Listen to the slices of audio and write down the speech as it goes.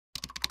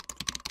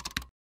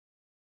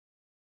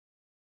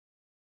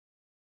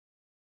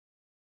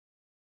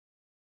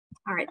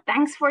All right,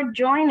 thanks for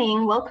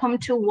joining. Welcome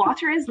to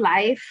Water is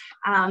Life.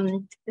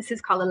 This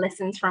is called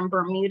Lessons from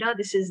Bermuda.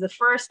 This is the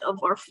first of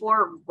our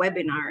 4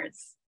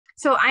 webinars.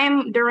 So I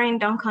am Doreen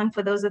Duncan.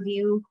 For those of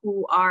you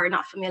who are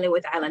not familiar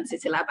with Island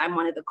City Lab, I'm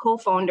one of the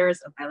co-founders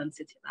of Island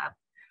City Lab.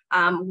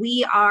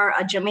 We are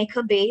a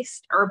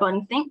Jamaica-based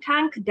urban think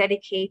tank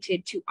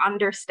dedicated to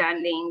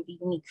understanding the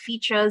unique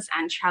features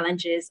and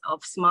challenges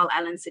of small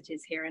island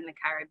cities here in the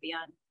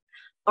Caribbean.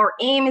 Our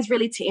aim is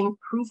really to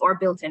improve our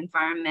built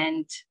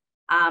environment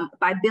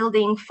by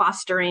building,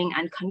 fostering,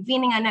 and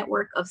convening a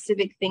network of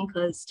civic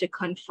thinkers to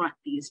confront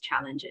these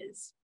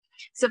challenges.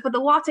 So for the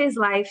Water is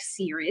Life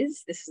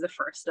series, this is the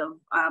first of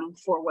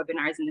 4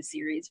 webinars in the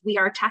series, we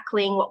are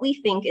tackling what we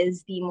think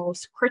is the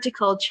most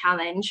critical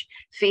challenge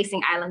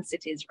facing island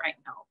cities right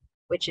now,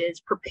 which is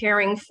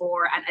preparing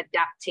for and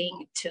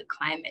adapting to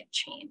climate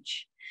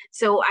change.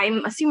 So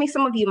I'm assuming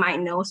some of you might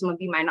know, some of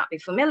you might not be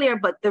familiar,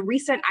 but the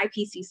recent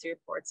IPCC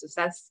reports, so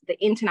that's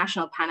the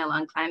International Panel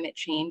on Climate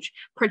Change,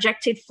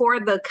 projected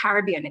for the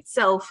Caribbean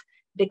itself,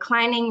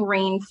 declining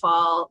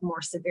rainfall,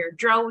 more severe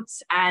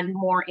droughts, and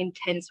more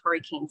intense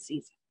hurricane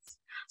seasons.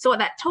 So what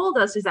that told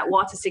us is that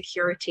water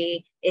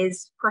security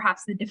is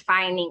perhaps the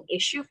defining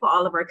issue for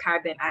all of our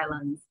Caribbean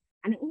islands.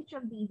 And in each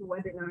of these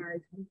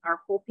webinars, we are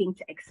hoping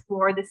to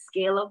explore the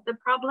scale of the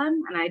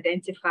problem and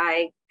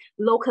identify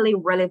locally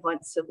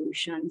relevant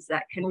solutions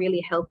that can really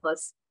help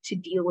us to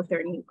deal with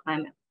our new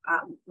climate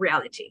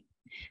reality.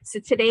 So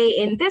today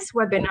in this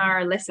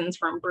webinar, Lessons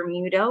from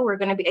Bermuda, we're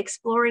going to be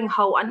exploring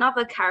how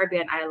another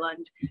Caribbean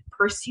island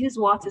pursues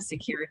water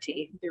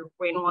security through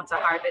rainwater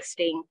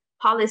harvesting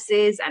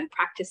policies and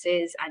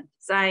practices and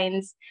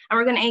designs. And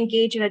we're going to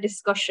engage in a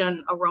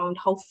discussion around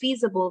how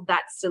feasible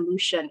that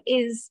solution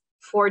is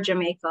for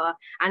Jamaica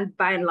and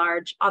by and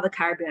large other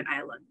Caribbean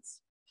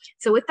islands.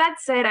 So with that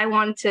said, I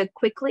want to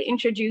quickly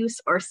introduce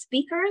our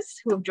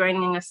speakers who are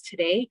joining us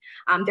today.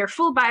 Their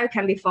full bio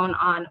can be found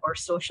on our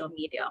social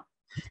media.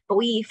 But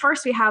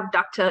first we have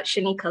Dr.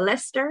 Shanika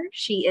Lester.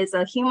 She is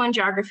a human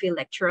geography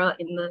lecturer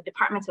in the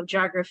Department of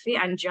Geography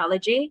and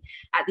Geology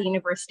at the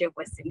University of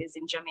West Indies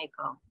in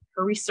Jamaica.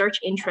 Her research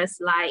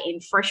interests lie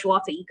in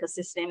freshwater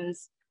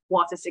ecosystems,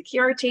 water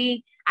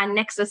security, and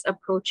nexus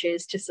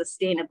approaches to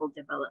sustainable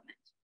development.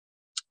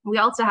 We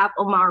also have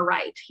Omar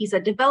Wright. He's a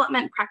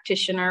development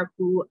practitioner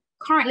who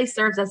currently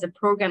serves as a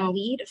program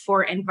lead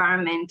for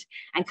environment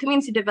and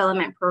community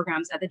development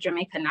programs at the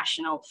Jamaica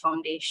National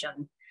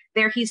Foundation.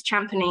 There he's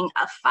championing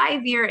a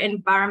 5-year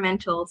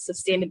environmental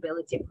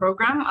sustainability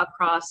program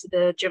across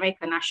the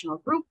Jamaica National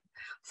Group,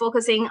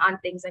 focusing on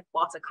things like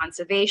water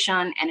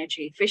conservation,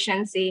 energy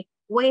efficiency,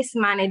 waste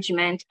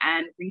management,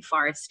 and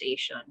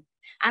reforestation.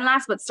 And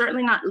last but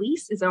certainly not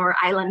least is our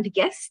island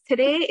guest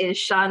today is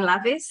Sean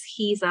Lavis.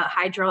 He's a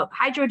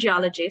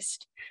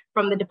hydrogeologist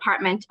from the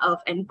Department of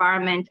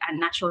Environment and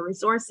Natural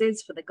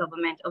Resources for the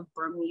government of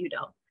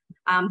Bermuda.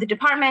 The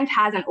department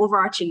has an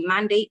overarching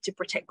mandate to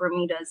protect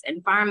Bermuda's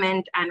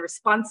environment and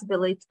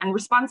responsibly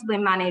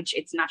manage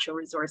its natural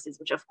resources,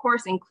 which of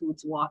course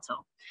includes water.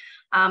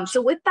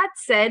 So with that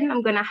said,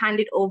 I'm going to hand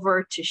it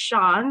over to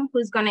Sean,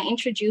 who's going to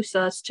introduce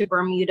us to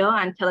Bermuda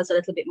and tell us a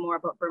little bit more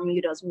about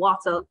Bermuda's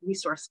water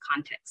resource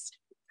context.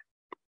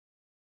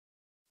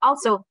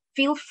 Also,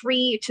 feel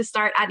free to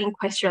start adding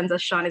questions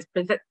as Sean is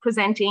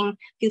presenting.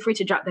 Feel free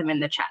to drop them in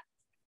the chat.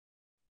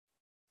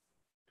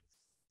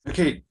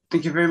 Okay,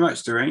 thank you very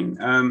much, Doreen.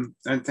 And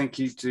thank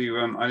you to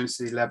Island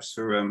City Labs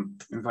for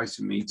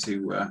inviting me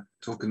to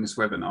talk in this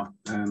webinar.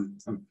 I'm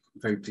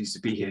very pleased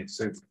to be here,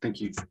 so thank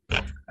you.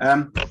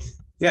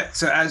 Yeah,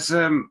 so as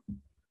Doreen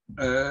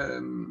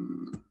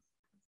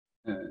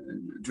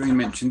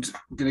mentioned,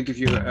 I'm going to give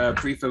you a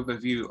brief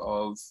overview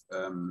of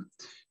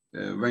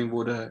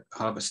rainwater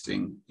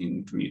harvesting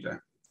in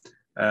Bermuda.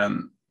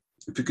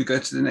 If we could go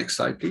to the next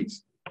slide,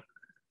 please.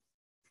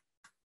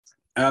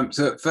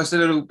 So first, a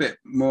little bit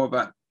more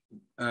about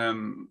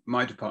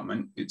my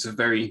department. It's a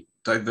very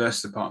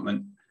diverse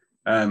department.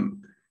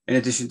 In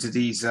addition to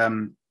these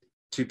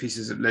 2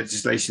 pieces of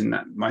legislation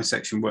that my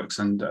section works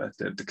under,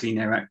 the Clean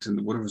Air Act and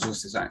the Water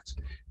Resources Act,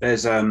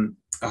 there's a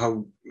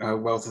whole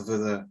wealth of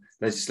other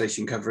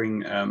legislation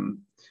covering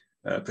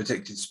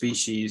protected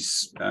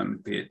species,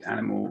 be it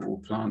animal or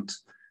plant.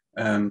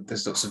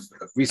 There's lots of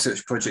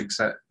research projects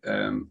that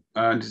are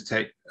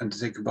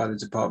undertaken by the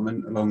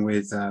department, along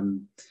with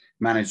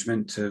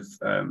management of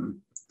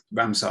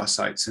Ramsar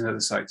sites and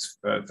other sites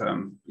of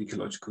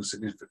ecological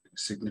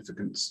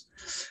significance.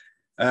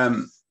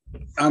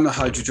 I'm a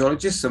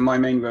hydrogeologist, so my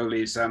main role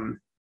is to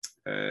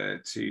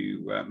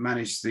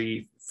manage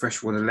the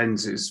freshwater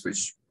lenses,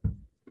 which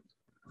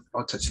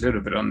I'll touch a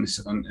little bit on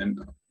this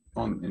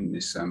in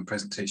this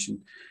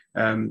presentation.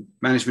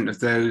 Management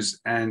of those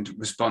and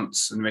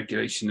response and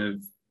regulation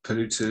of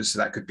polluters. So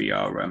that could be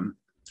our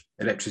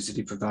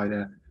electricity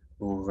provider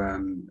or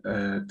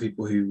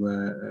people who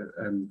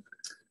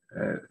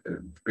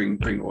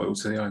bring oil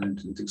to the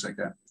island and things like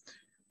that.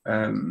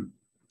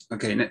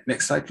 Okay,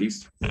 next slide,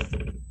 please.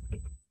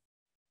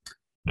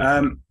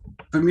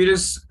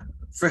 Bermuda's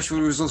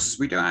freshwater resources.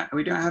 We don't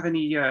have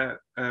any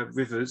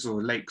rivers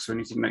or lakes or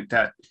anything like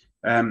that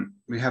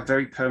We have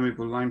very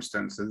permeable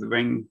limestone, so the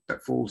rain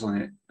that falls on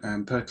it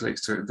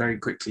percolates through it very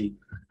quickly,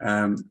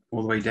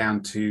 all the way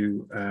down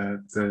to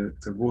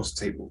the water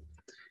table.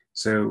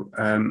 So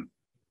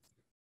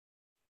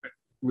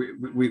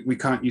we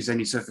can't use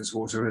any surface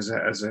water as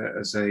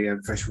a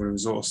freshwater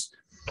resource.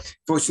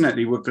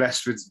 Fortunately, we're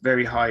blessed with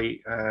very high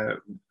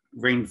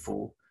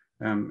rainfall,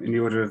 in the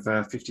order of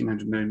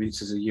 1,500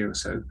 millimeters a year or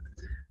so,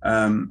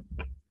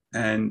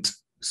 and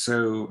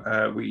so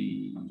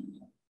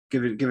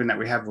given that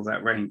we have all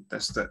that rain,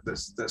 that's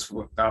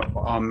what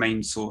our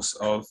main source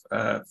of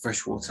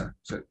fresh water.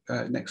 So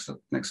next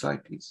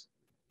slide, please.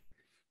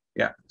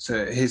 Yeah,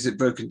 so here's it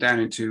broken down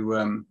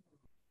into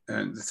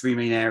the three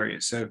main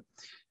areas. So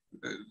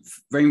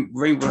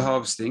rainwater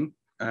harvesting,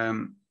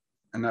 and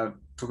I'll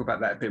talk about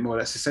that a bit more.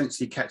 That's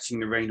essentially catching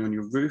the rain on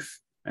your roof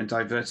and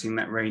diverting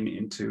that rain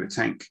into a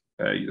tank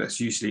that's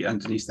usually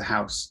underneath the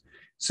house.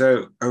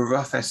 So a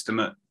rough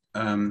estimate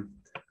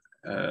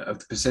of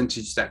the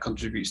percentage that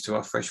contributes to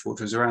our fresh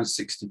water is around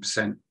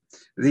 60%.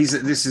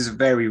 This is a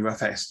very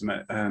rough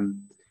estimate.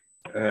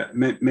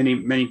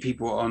 Many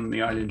people on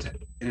the island,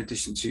 in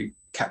addition to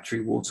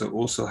capturing water,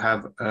 also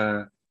have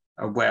a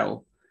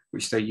well,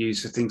 which they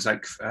use for things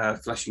like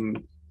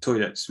flushing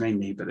toilets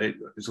mainly, but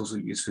it's also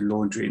used for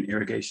laundry and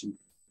irrigation.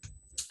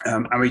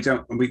 And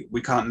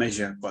we can't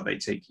measure what they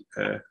take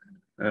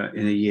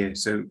in a year.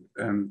 So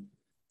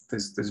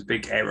there's a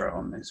big error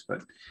on this,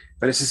 but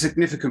it's a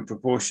significant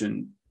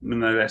proportion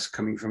nonetheless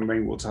coming from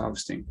rainwater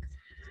harvesting.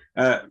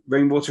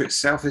 Rainwater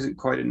itself isn't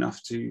quite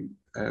enough to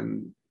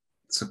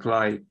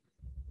supply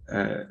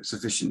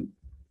sufficient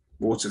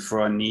water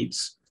for our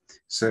needs.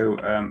 So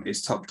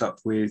it's topped up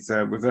with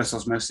reverse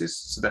osmosis.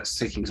 So that's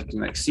taking something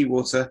like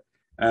seawater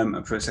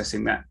and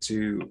processing that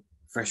to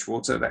fresh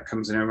water. That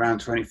comes in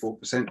around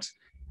 24%.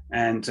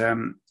 And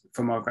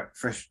from our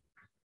fresh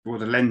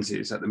water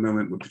lenses, at the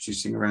moment, we're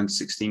producing around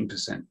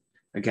 16%.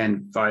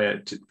 Again,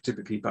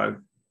 typically by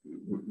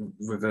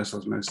reverse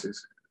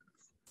osmosis.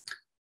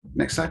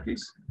 Next slide,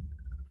 please.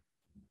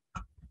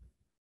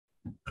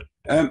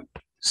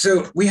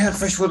 So we have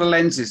freshwater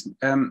lenses.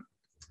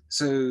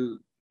 So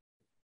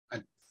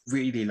I'd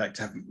really like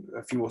to have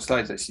a few more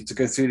slides actually to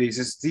go through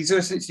these. These are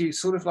essentially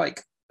sort of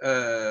like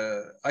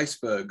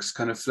icebergs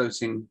kind of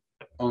floating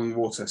on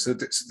water. So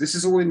this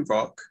is all in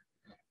rock,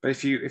 but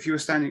if you were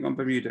standing on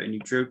Bermuda and you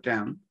drove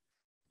down,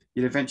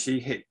 you'd eventually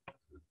hit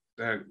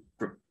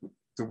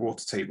the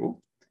water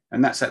table,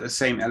 and that's at the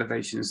same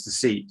elevation as the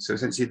sea. So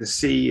essentially the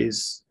sea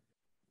is,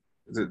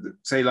 the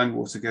saline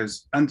water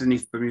goes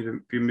underneath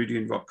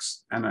Bermudian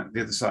rocks and at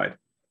the other side.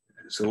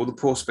 So all the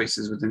pore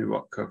spaces within the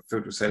rock are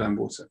filled with saline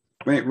water.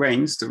 When it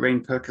rains, the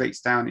rain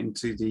percolates down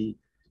into the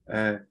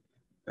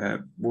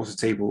water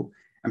table.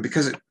 And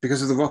because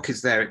of the rock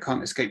is there, it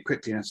can't escape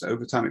quickly enough. So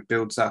over time it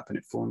builds up and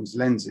it forms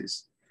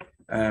lenses.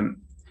 And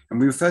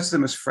we refer to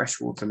them as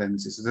freshwater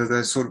lenses.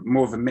 They're sort of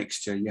more of a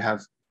mixture. You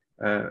have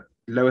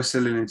lower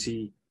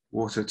salinity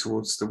water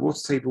towards the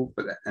water table,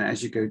 but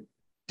as you go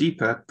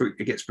deeper,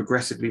 it gets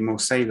progressively more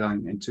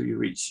saline until you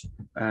reach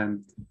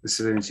the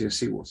salinity of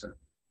seawater.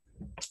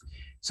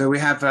 So we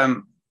have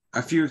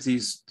a few of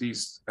these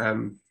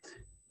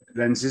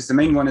lenses. The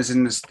main one is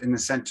in the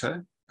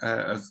center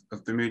of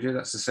Bermuda.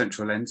 That's the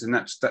central lens, and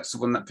that's the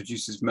one that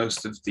produces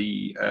most of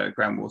the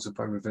groundwater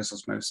by reverse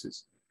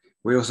osmosis.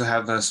 We also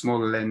have a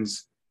smaller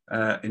lens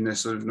in the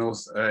sort of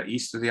north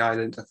east of the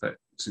island, up at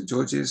St.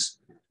 George's,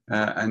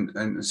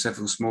 and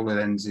several smaller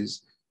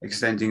lenses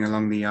extending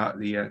along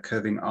the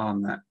curving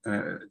arm that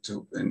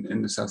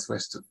in the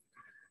southwest of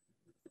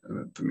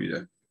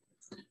Bermuda.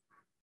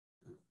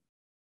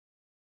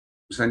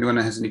 So if anyone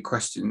has any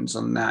questions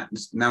on that,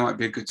 now might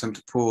be a good time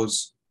to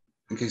pause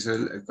in case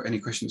there are any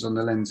questions on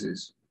the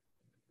lenses.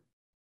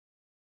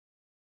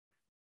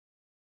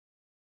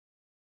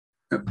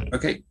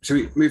 Okay, shall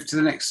we move to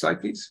the next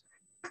slide, please?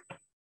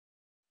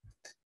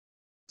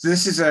 So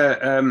this is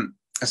a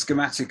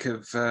schematic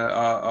of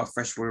our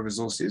freshwater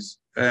resources.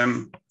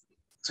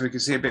 So we can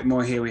see a bit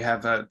more here. We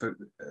have the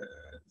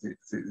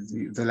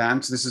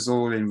land. So this is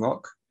all in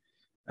rock,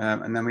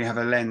 and then we have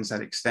a lens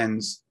that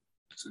extends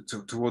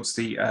towards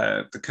the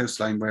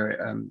coastline, where it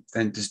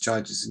then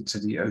discharges into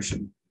the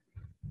ocean.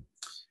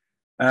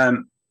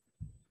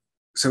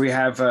 So we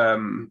have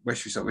where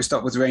should we start? We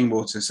start with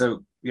rainwater.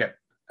 So yeah,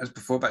 as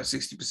before, about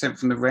 60%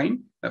 from the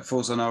rain that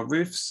falls on our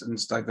roofs and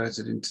is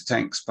diverted into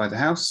tanks by the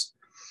house.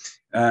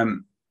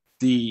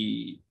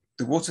 The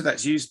water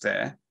that's used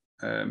there,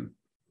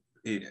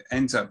 it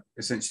ends up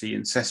essentially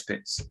in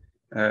cesspits.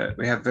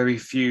 We have very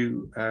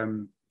few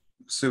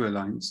sewer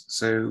lines.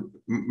 So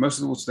most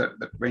of the water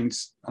that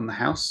rains on the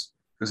house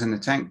goes in the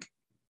tank.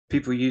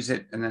 People use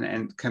it, and then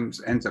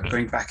ends up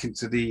going back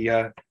into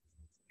the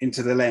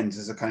lens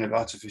as a kind of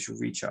artificial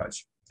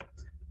recharge.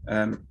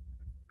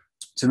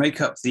 To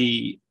make up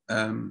the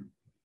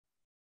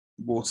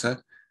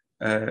water,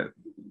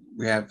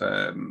 we have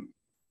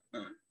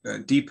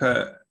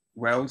deeper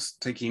wells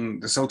taking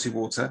the salty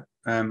water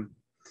and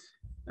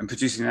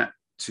producing that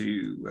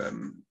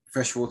to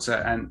fresh water,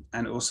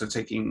 and also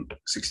taking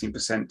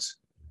 16%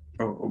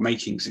 or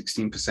making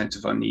 16%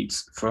 of our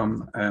needs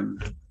from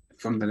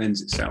the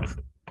lens itself.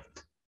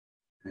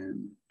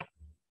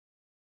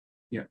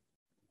 Yeah.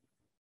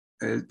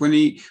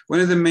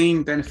 One of the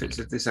main benefits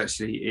of this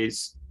actually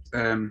is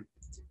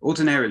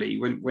ordinarily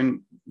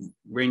when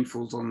rain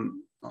falls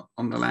on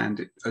the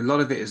land, a lot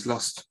of it is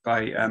lost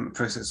by a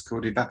process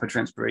called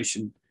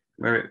evapotranspiration,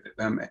 where it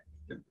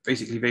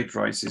basically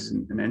vaporizes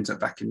and ends up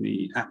back in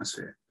the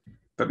atmosphere.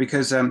 But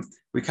because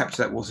we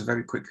capture that water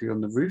very quickly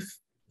on the roof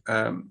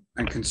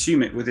and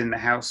consume it within the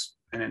house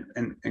and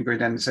going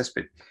down the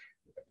cesspit,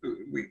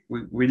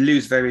 we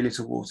lose very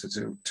little water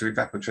to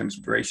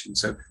evapotranspiration.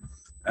 So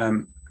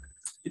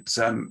it's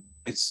a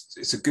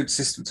good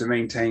system to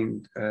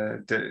maintain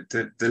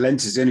the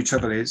lenses. The only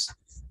trouble is,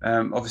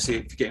 obviously,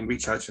 if you're getting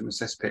recharge from the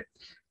cesspit,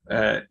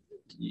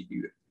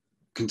 you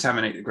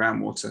contaminate the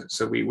groundwater.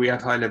 So we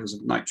have high levels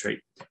of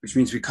nitrate, which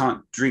means we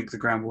can't drink the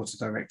groundwater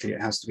directly.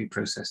 It has to be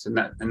processed, and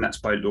that's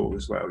by law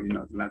as well. You're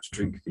not allowed to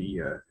drink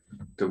the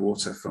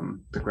water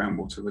from the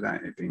groundwater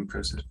without it being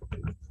processed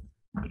properly.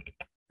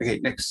 Okay,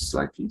 next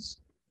slide, please.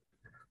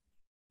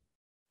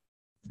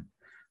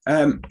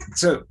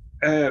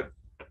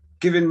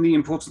 Given the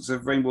importance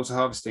of rainwater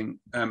harvesting,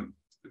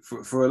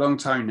 for a long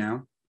time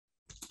now,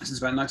 since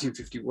about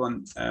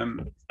 1951,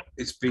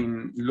 it's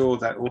been law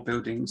that all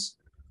buildings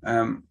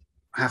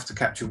have to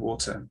capture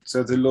water.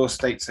 So the law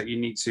states that you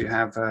need to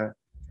have,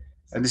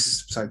 and this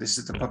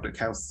is the Public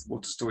Health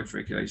Water Storage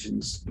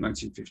Regulations,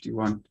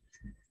 1951.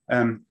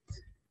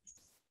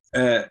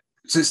 So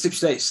it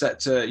stipulates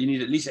that you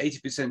need at least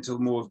 80% or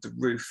more of the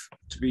roof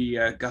to be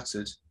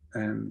gutted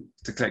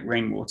to collect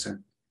rainwater.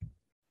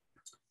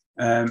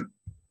 And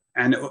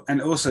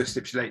also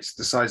stipulates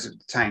the size of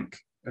the tank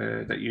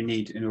that you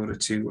need in order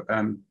to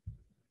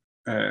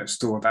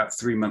store about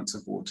 3 months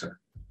of water,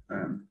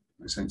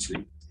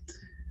 essentially.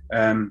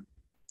 And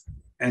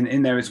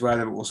in there as well,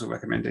 there were also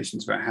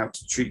recommendations about how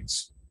to treat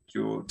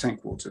your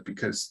tank water,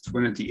 because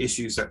one of the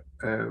issues that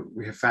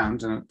we have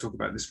found, and I'll talk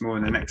about this more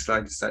in the next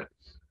slide, is that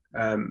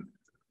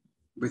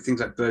with things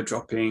like bird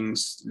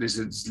droppings,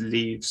 lizards,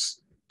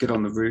 leaves get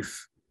on the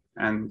roof,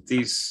 and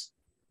these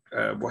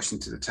wash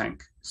into the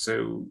tank.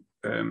 So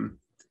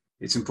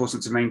it's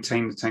important to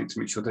maintain the tank to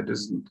make sure that it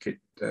doesn't get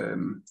a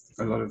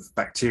lot of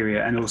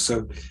bacteria. And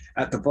also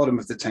at the bottom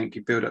of the tank,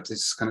 you build up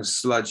this kind of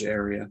sludge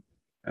area,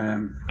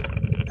 and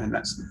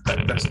that's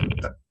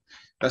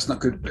not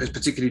good,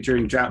 particularly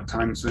during drought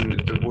times when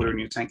the water in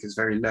your tank is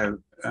very low.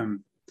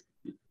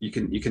 You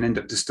can end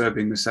up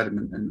disturbing the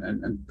sediment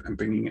and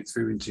bringing it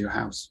through into your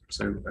house.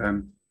 So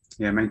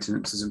yeah,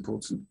 maintenance is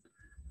important.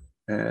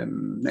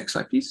 Next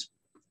slide, please.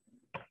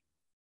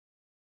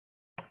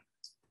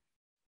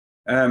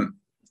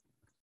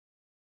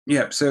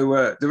 Yeah,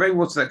 so the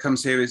rainwater that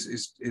comes here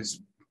is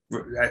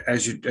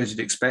as you'd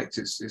expect,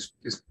 it's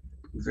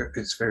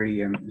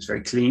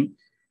very clean.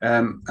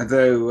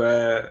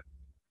 Although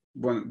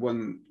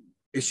one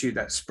issue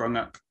that sprung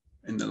up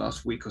in the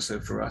last week or so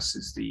for us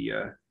is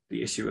the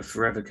issue of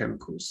forever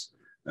chemicals,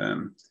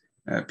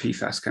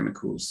 PFAS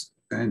chemicals,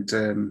 and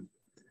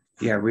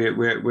yeah,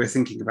 we're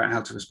thinking about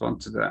how to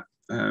respond to that.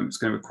 It's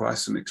going to require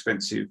some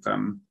expensive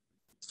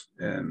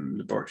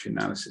laboratory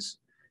analysis.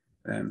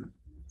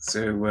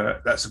 So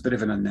that's a bit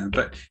of an unknown,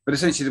 but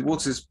essentially the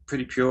water is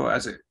pretty pure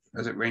as it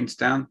rains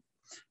down.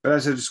 But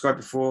as I described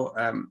before,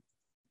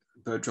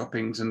 bird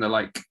droppings and the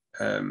like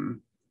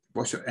end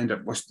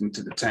up washed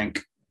into the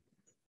tank,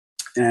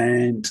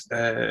 and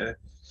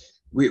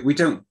we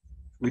don't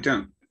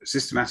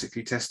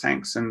systematically test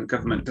tanks, and the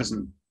government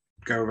doesn't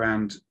go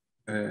around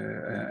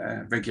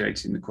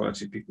regulating the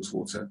quality of people's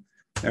water.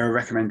 There are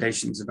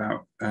recommendations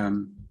about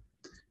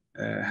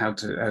how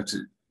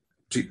to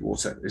treat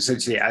water,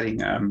 essentially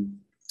adding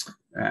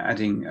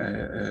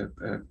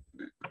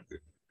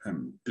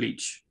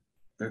bleach,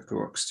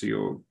 Clorox to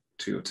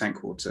your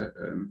tank water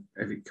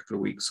every couple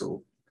of weeks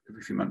or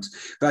every few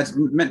months. But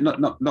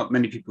not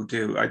many people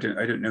do. I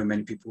don't know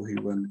many people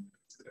who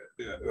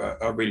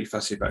are really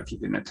fussy about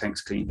keeping their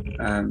tanks clean.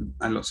 And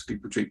lots of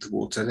people drink the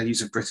water. They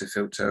use a Brita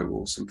filter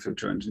or some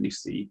filter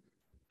underneath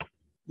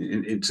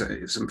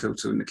some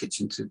filter in the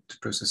kitchen to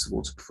process the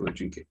water before they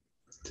drink it.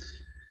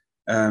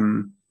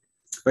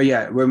 But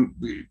yeah,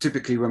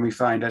 typically when we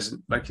find, as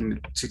like in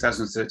the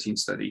 2013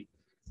 study,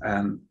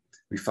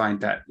 we find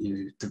that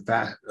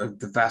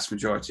the vast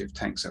majority of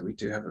tanks that we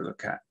do have a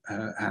look at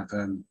have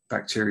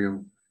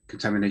bacterial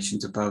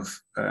contaminations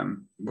above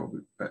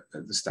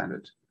the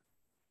standard.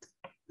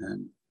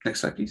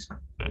 Next slide, please.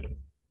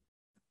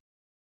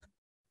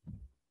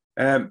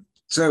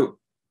 So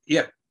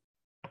yeah,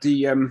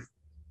 the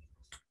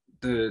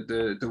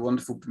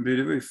wonderful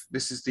Bermuda roof.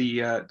 This is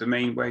the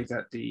main way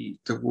that the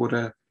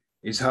water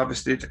is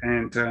harvested,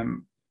 and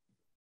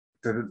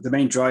the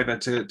main driver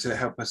to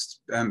help us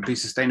be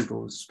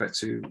sustainable with respect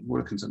to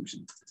water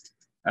consumption.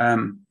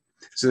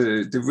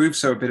 So the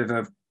roofs are a bit of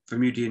a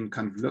Bermudian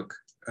kind of look,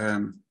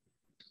 and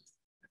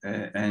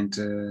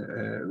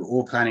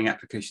all planning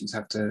applications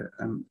have to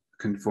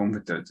conform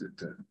with the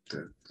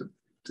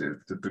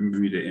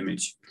Bermuda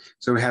image.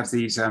 So we have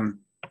these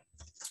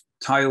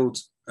tiled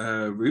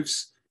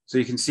roofs. So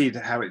you can see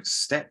how it's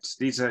stepped.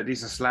 These are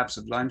slabs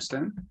of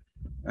limestone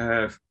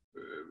from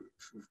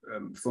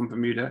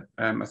Bermuda.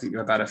 I think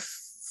they're about a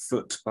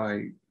foot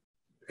by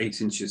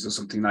 8 inches or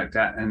something like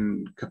that,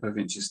 and a couple of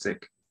inches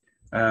thick.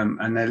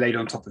 And they're laid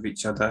on top of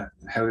each other,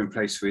 held in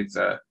place with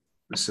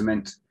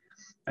cement,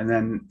 and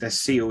then they're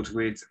sealed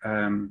with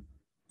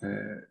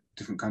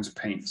different kinds of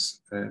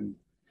paints.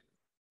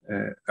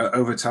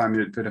 Over time,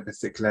 you put up a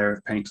thick layer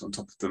of paint on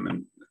top of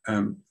them,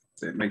 and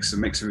it makes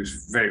the roof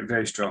very,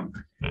 very strong.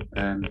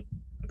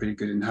 Pretty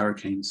good in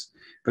hurricanes.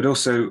 But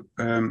also,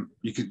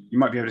 you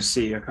might be able to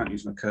see. I can't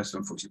use my cursor,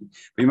 unfortunately,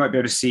 but you might be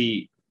able to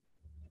see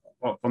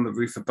on the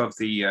roof above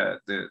the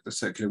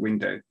circular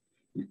window.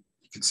 You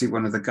can see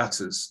one of the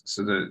gutters.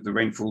 So the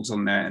rain falls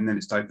on there, and then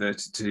it's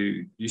diverted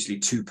to usually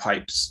 2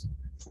 pipes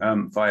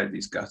via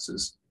these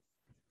gutters.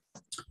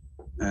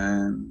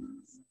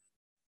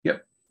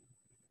 Yep.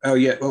 Oh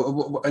yeah.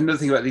 Well, another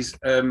thing about these,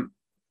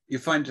 you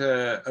find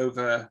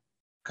over a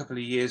couple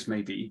of years,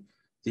 maybe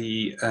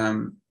the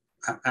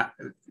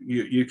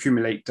you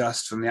accumulate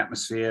dust from the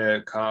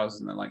atmosphere,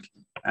 cars and the like,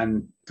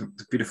 and the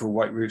beautiful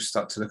white roofs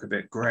start to look a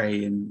bit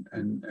grey and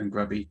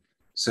grubby.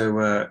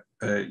 So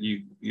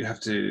you have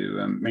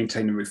to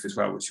maintain the roof as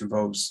well, which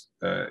involves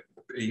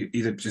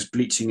either just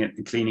bleaching it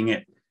and cleaning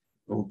it,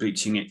 or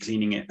bleaching it,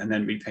 cleaning it, and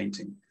then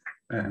repainting.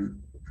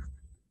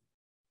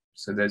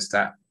 So there's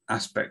that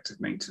aspect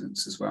of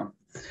maintenance as well.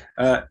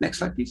 Next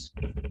slide, please.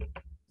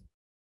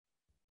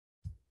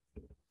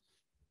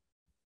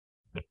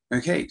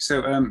 Okay,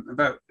 so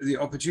about the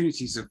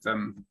opportunities of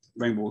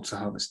rainwater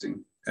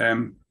harvesting.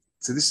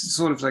 So this is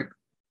sort of like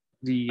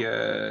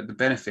the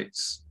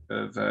benefits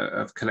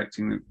of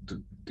collecting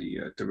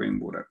the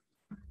rainwater.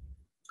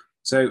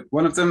 So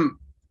one of them,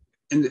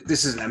 and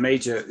this isn't a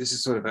major, this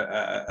is sort of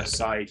a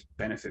side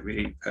benefit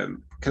really.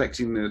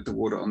 Collecting the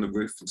water on the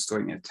roof and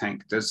storing it in a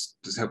tank does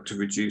help to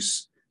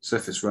reduce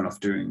surface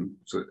runoff during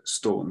sort of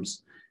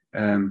storms.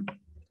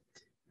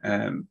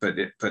 But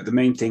the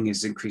main thing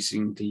is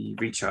increasing the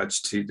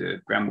recharge to the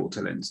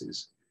groundwater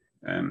lenses.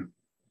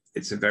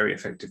 It's a very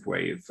effective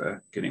way of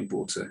getting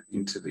water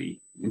into the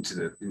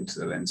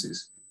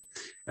lenses.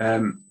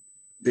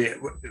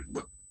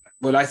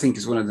 What I think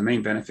is one of the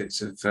main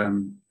benefits of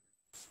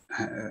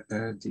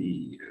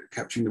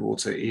capturing the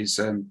water is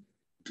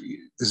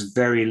there's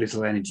very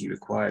little energy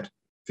required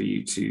for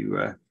you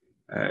to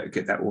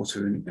get that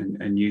water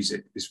and use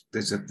it.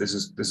 There's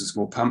a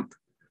small pump.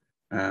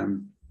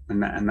 And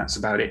that's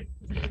about it.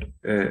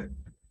 Yeah,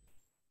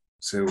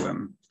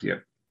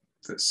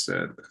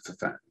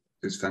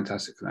 it's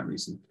fantastic for that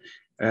reason.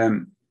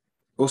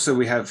 Also,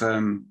 we have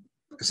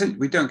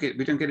we don't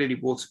get any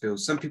water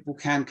bills. Some people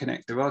can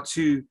connect. There are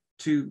two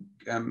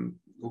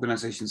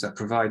organisations that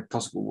provide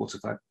possible water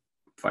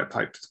via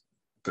pipes,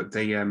 but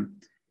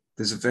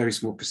there's a very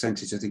small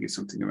percentage. I think it's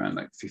something around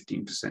like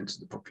 15% of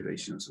the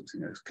population or something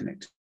that's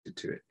connected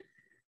to it.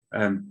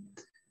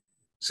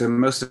 So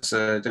most of us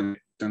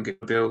don't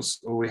get bills.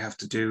 All we have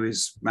to do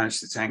is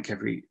manage the tank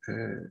every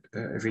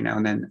now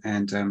and then,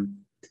 and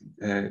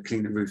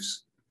clean the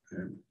roofs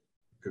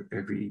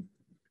every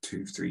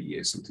 2-3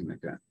 years, something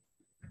like that.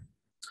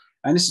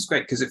 And this is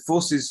great because it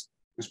forces,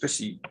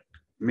 especially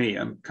me,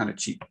 I'm kind of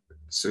cheap,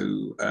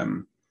 so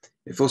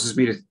it forces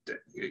me to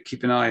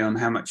keep an eye on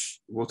how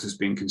much water is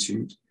being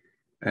consumed.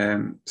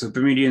 So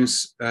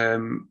Bermudians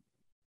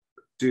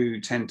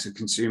do tend to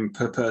consume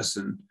per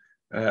person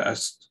a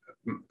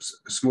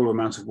smaller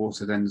amount of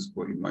water than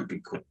what you might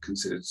be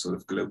considered sort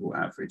of global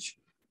average.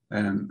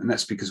 And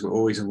that's because we're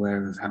always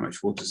aware of how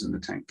much water's in the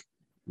tank.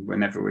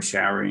 Whenever we're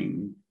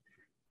showering,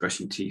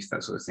 brushing teeth,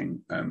 that sort of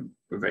thing,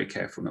 we're very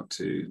careful not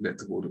to let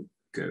the water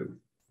go,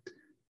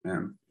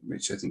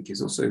 which I think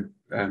is also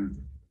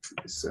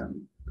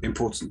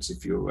important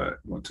if you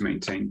want to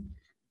maintain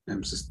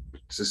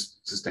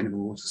sustainable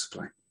water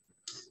supply.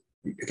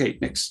 Okay,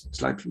 next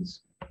slide,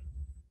 please.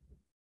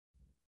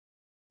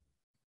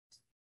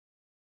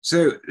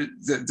 So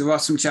there are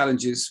some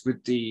challenges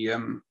with the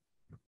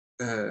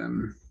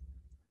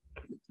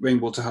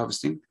rainwater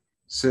harvesting.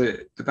 So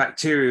the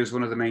bacteria is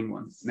one of the main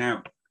ones.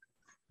 Now,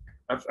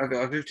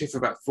 I've lived here for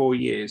about 4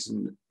 years,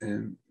 and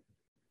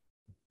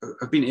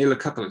I've been ill a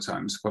couple of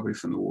times, probably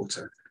from the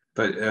water,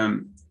 but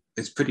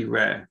it's pretty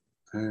rare.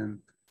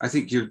 I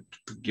think your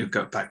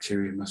gut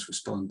bacteria must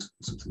respond,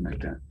 something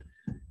like that.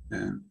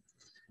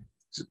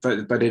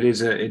 But it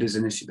is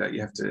an issue that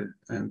you have to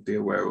be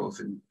aware of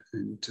and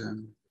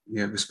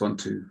respond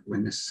to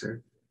when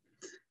necessary.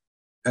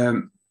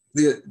 The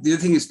other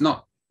thing is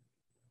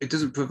it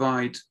doesn't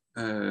provide.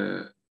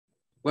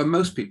 Well,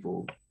 most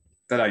people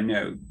that I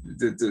know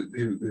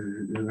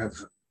who have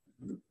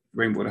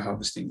rainwater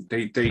harvesting,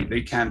 they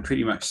can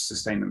pretty much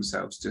sustain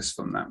themselves just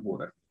from that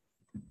water.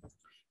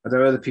 But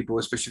there are other people,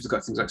 especially if they've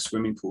got things like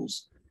swimming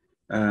pools,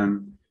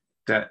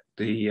 that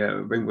the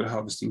rainwater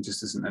harvesting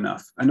just isn't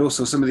enough. And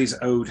also some of these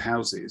old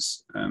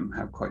houses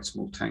have quite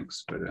small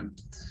tanks, but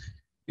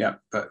yeah,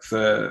 but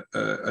for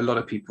a lot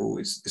of people,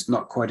 it's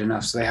not quite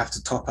enough. So they have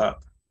to top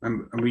up.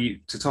 And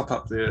to top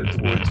up the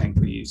water tank,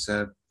 we use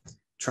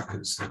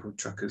truckers. They're called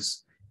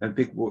truckers.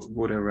 big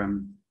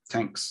water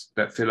tanks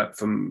that fill up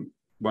from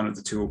one of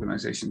the two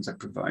organizations that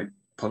provide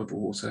potable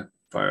water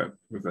via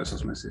reverse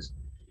osmosis.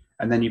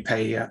 And then you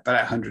pay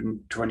about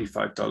 $125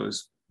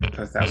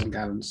 per 1,000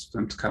 gallons for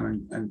them to come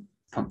and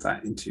pump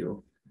that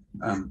into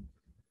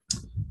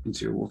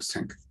your water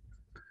tank.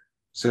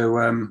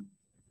 So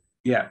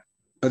yeah,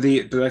 but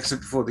like I said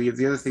before, the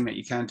other thing that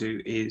you can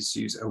do is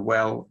use a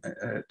well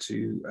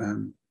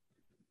to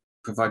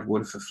provide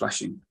water for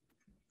flushing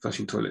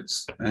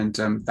toilets, and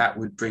that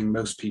would bring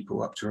most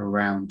people up to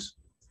around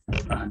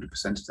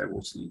 100% of their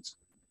water needs.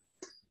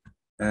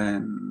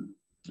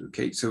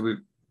 Okay, so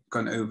we've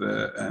gone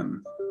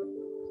over.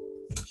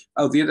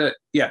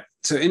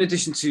 So in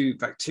addition to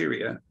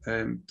bacteria,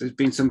 there's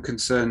been some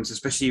concerns,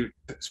 especially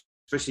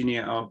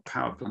near our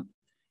power plant,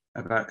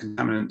 about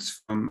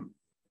contaminants from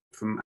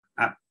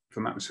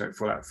atmospheric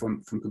fallout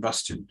from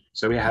combustion.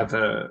 So we have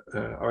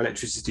our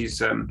electricity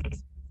is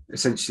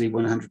essentially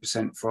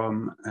 100%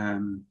 from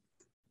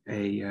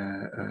a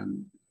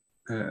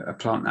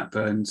plant that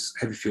burns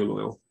heavy fuel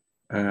oil,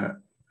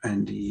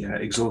 and the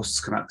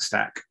exhausts come out the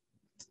stack,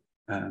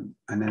 and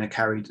then they're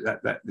carried.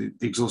 The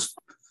exhaust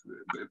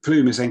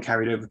plume is then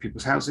carried over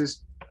people's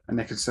houses, and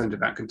they're concerned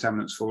about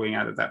contaminants falling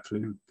out of that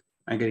plume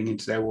and getting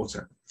into their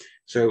water.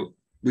 So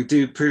we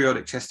do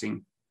periodic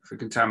testing for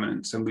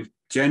contaminants, and we've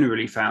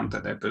generally found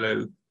that they're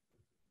below.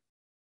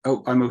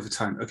 Oh, I'm over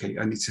time. Okay,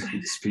 I need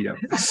to speed up.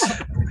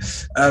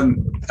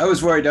 I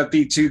was worried I'd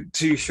be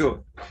too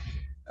short.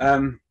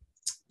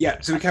 Yeah,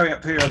 so we carry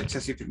out periodic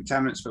testing for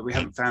contaminants, but we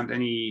haven't found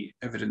any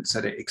evidence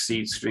that it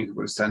exceeds drinking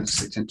water standards.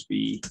 They tend to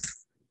be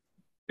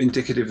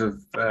indicative of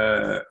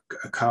a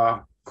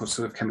car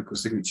sort of chemical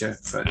signature,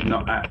 but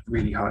not at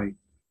really high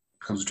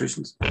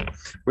concentrations.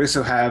 We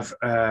also have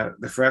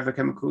the forever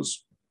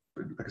chemicals.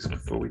 Like I said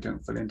before, we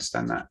don't fully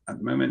understand that at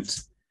the moment.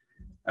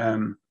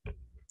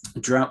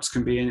 Droughts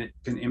can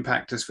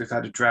impact us. We've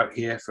had a drought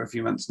here for a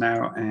few months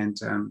now, and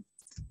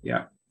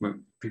yeah,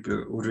 when people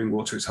are ordering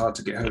water, it's hard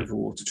to get hold of a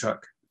water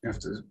truck. You have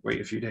to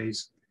wait a few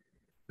days.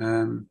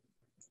 And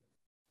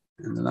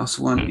the last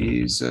one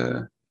is,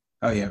 oh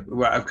yeah,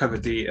 well, I've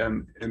covered the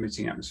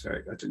emitting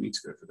atmospheric. I don't need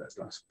to go for that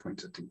last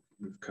point. I think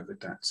we've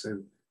covered that. So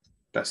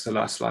that's the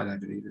last slide, I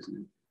believe, isn't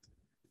it?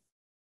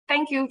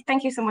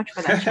 Thank you so much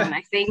for that, Sean.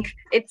 I think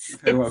it's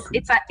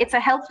a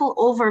helpful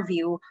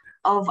overview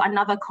of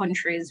another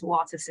country's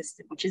water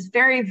system, which is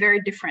very, very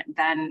different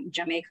than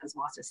Jamaica's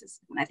water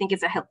system. And I think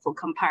it's a helpful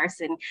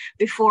comparison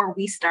before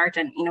we start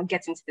and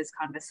get into this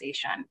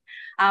conversation.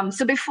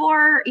 So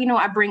before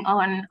I bring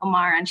on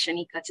Omar and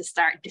Shanika to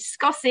start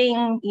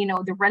discussing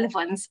the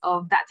relevance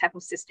of that type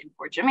of system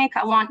for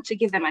Jamaica, I want to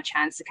give them a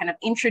chance to kind of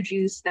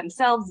introduce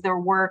themselves, their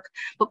work,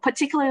 but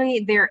particularly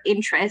their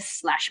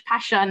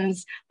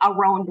interests/passions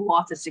around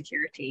water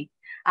security.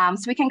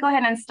 So we can go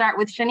ahead and start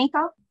with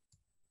Shanika.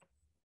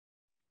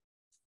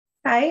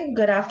 Hi,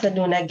 good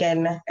afternoon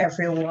again,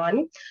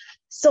 everyone.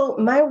 So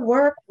my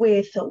work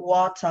with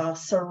water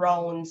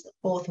surrounds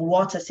both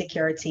water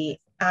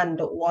security and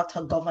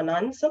water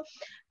governance.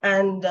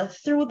 And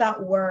through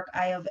that work,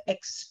 I have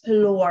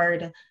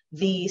explored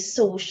the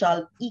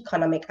social,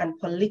 economic, and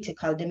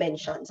political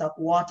dimensions of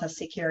water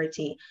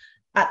security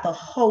at the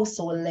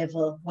household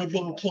level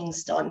within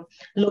Kingston,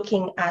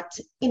 looking at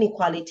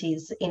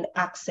inequalities in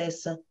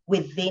access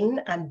within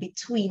and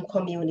between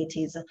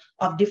communities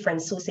of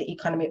different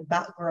socioeconomic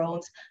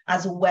backgrounds,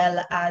 as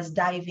well as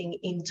diving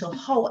into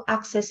how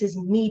access is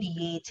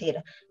mediated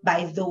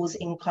by those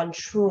in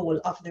control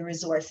of the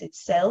resource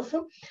itself.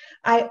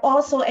 I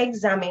also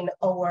examine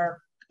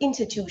our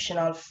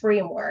institutional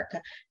framework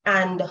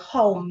and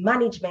how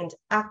management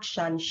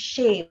action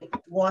shape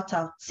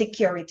water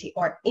security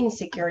or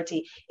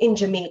insecurity in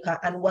Jamaica,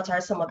 and what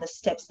are some of the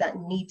steps that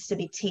needs to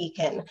be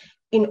taken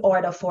in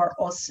order for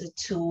us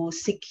to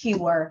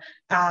secure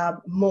a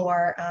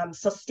more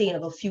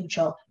sustainable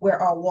future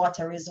where our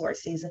water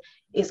resources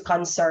is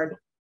concerned.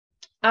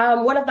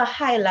 One of the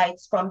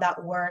highlights from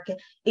that work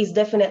is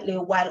definitely,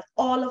 while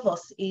all of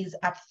us is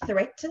at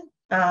threat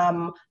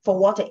for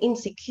water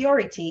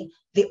insecurity,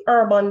 the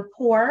urban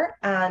poor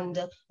and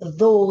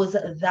those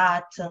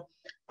that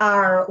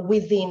are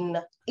within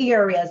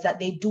areas that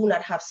they do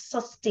not have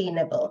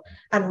sustainable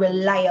and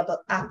reliable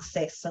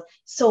access,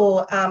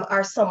 so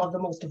are some of the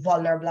most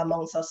vulnerable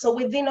amongst us. So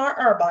within our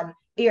urban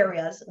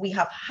areas, we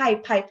have high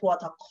pipe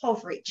water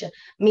coverage,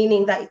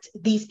 meaning that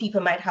these people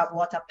might have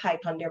water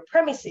piped on their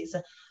premises,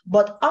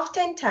 but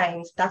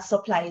oftentimes that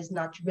supply is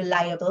not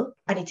reliable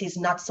and it is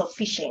not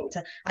sufficient.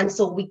 And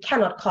so we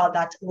cannot call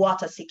that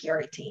water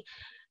security.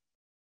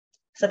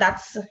 So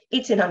that's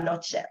it in a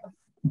nutshell.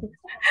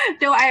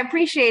 No, I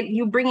appreciate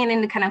you bringing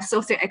in the kind of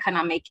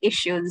socioeconomic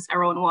issues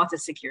around water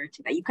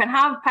security, that you can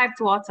have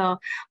piped water,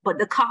 but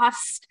the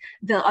cost,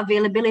 the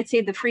availability,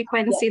 the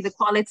frequency, yes, the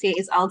quality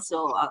is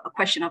also a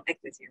question of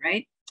equity,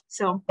 right?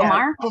 So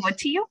Omar, over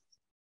to you.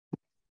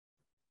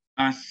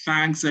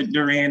 Thanks,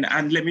 Doreen.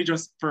 And let me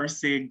just first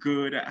say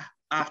good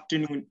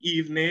afternoon,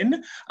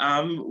 evening,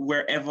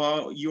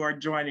 wherever you are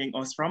joining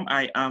us from.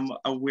 I am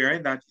aware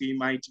that we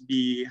might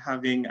be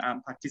having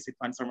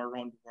participants from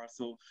around the world.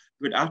 So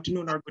good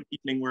afternoon or good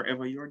evening,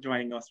 wherever you're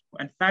joining us.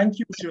 And thank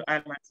you to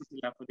Alma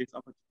Cecilia for this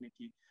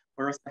opportunity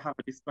for us to have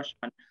a discussion.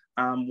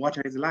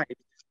 Water is life.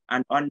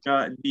 And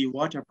under the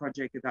water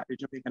project that the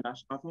Jamaica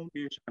National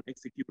Foundation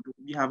executed,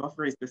 we have a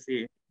phrase to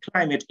say,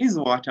 climate is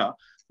water,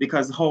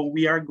 because how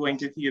we are going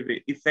to feel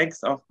the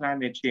effects of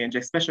climate change,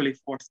 especially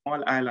for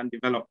small island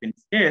developing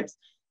states,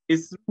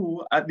 is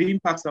through the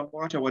impacts of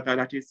water, whether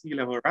that is sea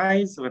level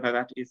rise, whether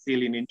that is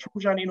saline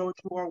intrusion into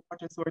our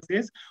water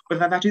sources,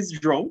 whether that is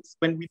droughts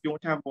when we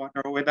don't have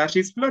water, or whether that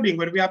is flooding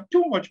when we have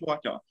too much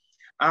water.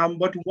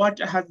 But what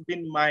has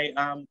been my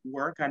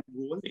work and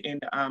role in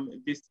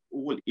this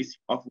whole issue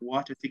of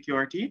water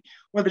security?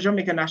 Well, the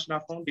Jamaica National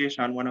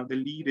Foundation, one of the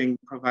leading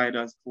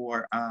providers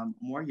for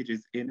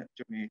mortgages in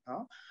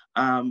Jamaica,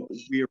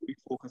 where we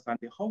focus on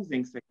the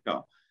housing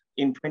sector.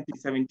 In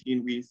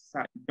 2017, we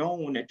sat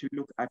down to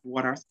look at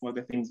what are some of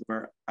the things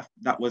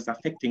that was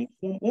affecting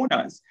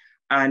homeowners.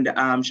 And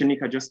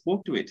Shanika just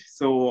spoke to it.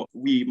 So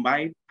we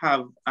might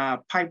have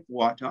pipe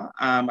water.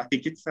 I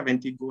think it's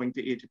 70 going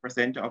to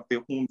 80% of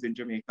the homes in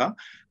Jamaica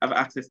have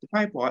access to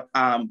pipe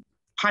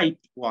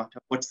water,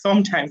 but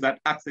sometimes that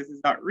access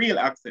is not real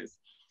access.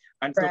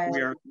 And so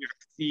we are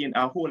seeing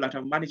a whole lot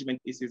of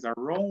management issues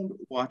around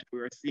water.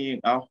 We're seeing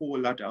a whole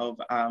lot of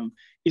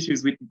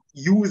issues with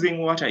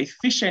using water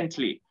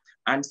efficiently.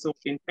 And so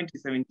in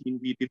 2017,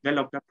 we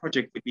developed a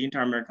project with the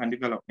Inter-American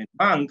Development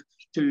Bank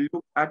to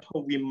look at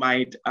how we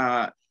might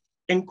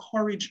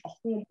encourage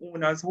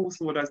homeowners,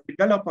 householders,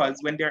 developers,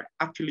 when they're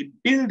actually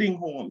building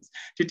homes,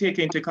 to take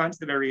into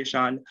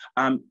consideration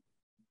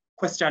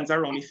questions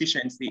around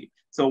efficiency.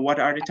 So what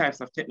are the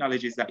types of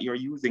technologies that you're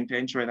using to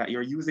ensure that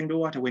you're using the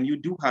water when you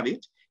do have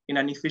it in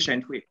an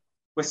efficient way?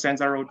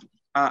 Questions around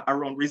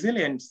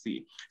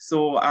resiliency.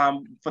 So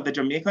for the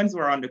Jamaicans who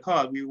are on the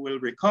call, we will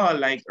recall,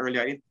 like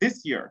earlier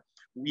this year,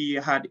 we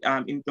had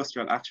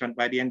industrial action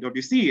by the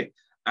NWC.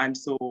 And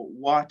so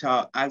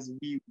water, as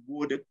we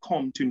would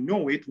come to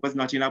know it, was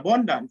not in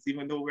abundance.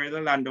 Even though we're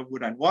the land of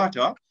wood and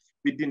water,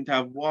 we didn't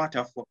have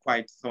water for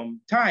quite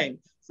some time.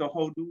 So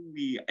how do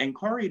we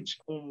encourage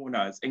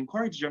homeowners,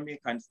 encourage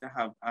Jamaicans to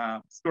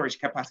have storage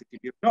capacity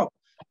built up?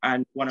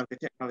 And one of the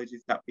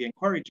technologies that we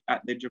encourage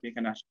at the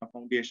Jamaica National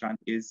Foundation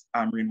is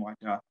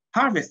rainwater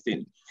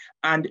harvesting.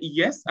 And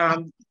yes,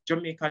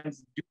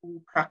 Jamaicans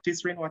do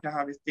practice rainwater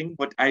harvesting,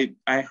 but I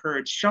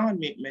heard Sean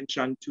make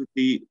mention to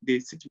the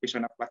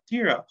situation of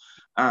bacteria.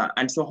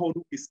 And so how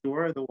do we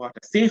store the water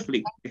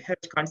safely? The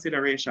health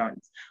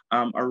considerations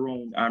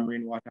around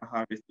rainwater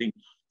harvesting.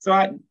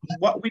 So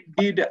what we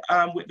did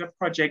with the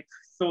project,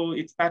 so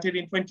it started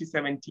in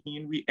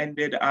 2017, we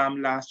ended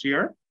last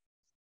year.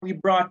 We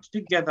brought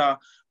together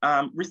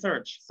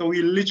research. So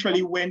we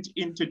literally went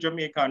into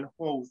Jamaican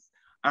house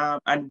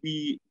and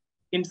we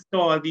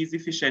installed these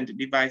efficient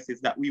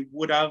devices that we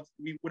would have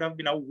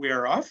been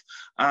aware of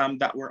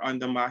that were on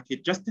the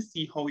market, just to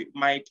see how it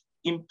might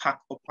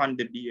impact upon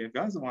the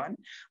behaviors, one,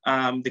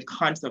 the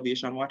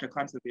conservation, water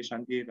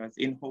conservation behaviors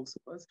in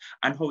households,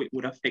 and how it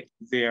would affect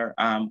their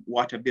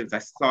water bills. I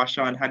saw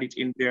Sean had it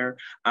in there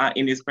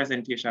in his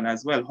presentation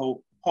as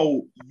well,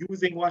 how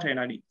using water in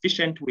an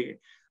efficient way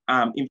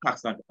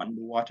impacts on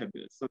the water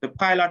bills. So the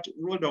pilot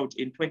rolled out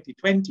in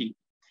 2020,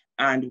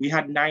 and we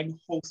had 9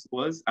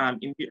 households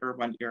in the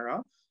urban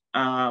area.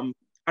 And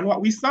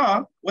what we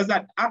saw was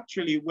that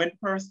actually when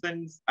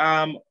persons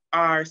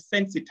are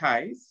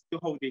sensitized to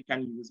how they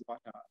can use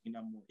water in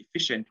a more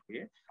efficient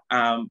way,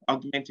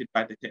 augmented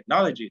by the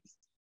technologies,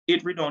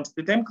 it redounds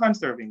to them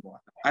conserving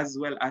water, as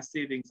well as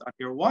savings on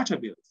their water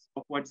bills,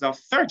 upwards of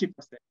 30%.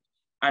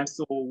 And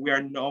so we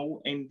are now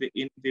in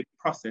the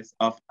process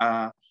of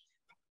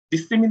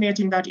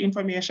disseminating that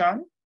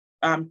information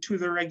to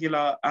the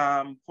regular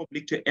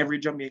public, to every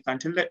Jamaican,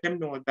 to let them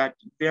know that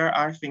there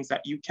are things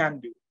that you can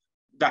do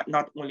that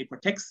not only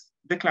protects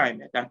the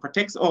climate and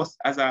protects us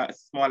as a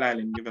small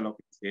island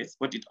developing states,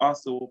 but it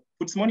also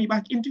puts money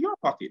back into your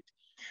pocket.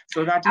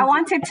 So that I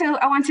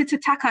wanted to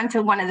tack on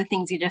to one of the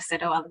things you just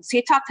said. So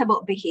you talked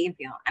about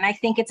behavior, and I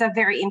think it's a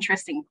very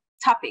interesting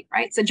topic,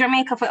 right? So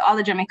Jamaica, for all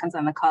the Jamaicans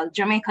on the call,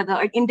 Jamaica,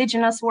 the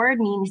indigenous word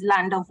means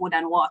land of wood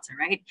and water,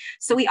 right?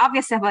 So we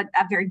obviously have a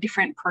very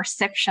different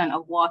perception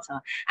of water.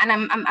 And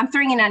I'm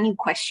throwing in a new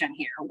question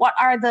here. What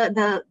are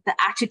the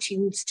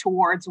attitudes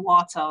towards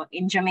water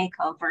in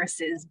Jamaica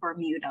versus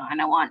Bermuda?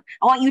 And I want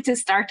you to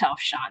start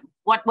off, Sean.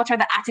 What are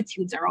the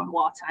attitudes around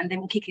water? And then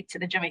we'll kick it to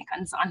the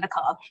Jamaicans on the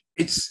call.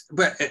 It's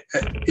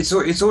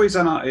always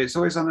on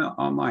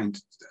our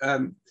mind.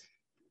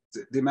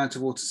 The amount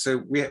of water.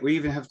 So we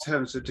even have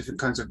terms for different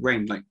kinds of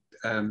rain, like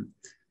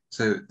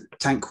so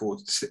tank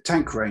water,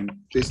 tank rain.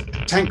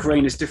 Tank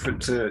rain is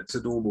different to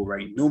normal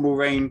rain. Normal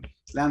rain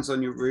lands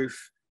on your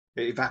roof,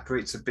 it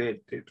evaporates a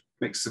bit, it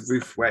makes the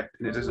roof wet,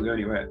 and it doesn't go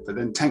anywhere. But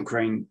then tank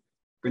rain,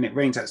 when it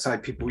rains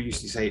outside, people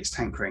usually say it's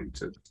tank rain.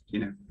 So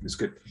it's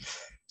good.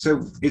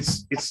 So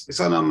it's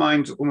on our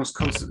mind almost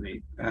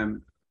constantly.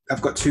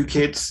 I've got 2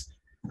 kids.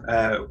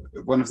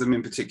 One of them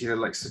in particular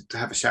likes to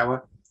have a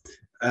shower,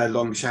 a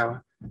long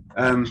shower.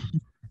 Yeah,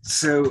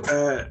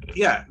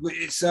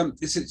 it's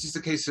just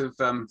a case of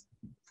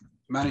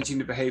managing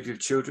the behavior of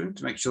children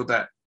to make sure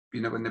that,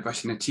 you know, when they're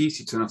brushing their teeth,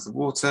 you turn off the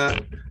water.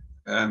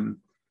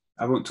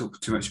 I won't talk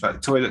too much about the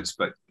toilets,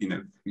 but you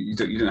know, you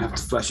don't have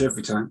to flush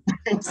every time.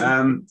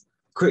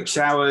 Quick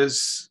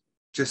showers,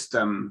 just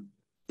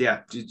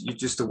yeah, you're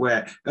just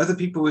aware. Other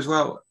people as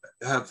well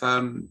have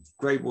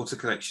grey water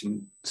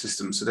collection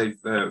systems, so they've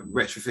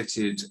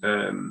retrofitted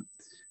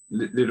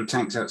little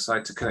tanks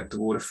outside to collect the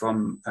water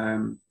from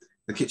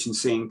the kitchen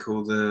sink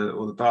or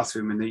the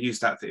bathroom, and they use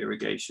that for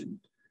irrigation.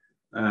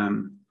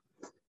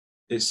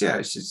 It's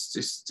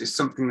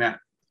something that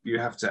you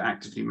have to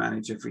actively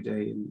manage every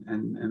day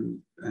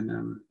and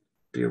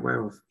be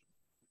aware of.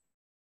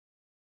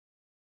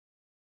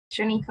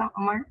 Shanika,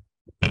 Omar?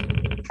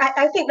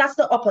 I think that's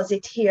the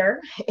opposite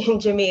here in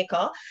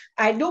Jamaica.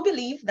 I do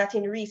believe that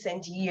in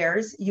recent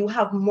years, you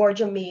have more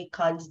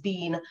Jamaicans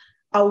being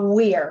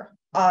aware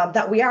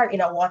that we are in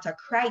a water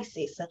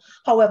crisis.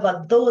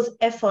 However, those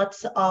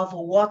efforts of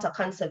water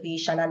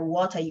conservation and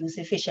water use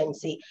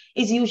efficiency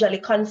is usually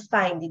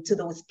confined to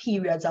those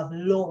periods of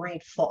low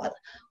rainfall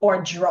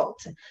or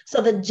drought.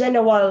 So the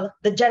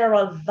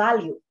general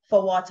value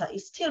for water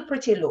is still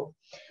pretty low.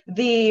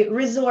 The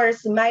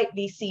resource might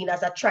be seen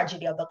as a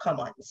tragedy of the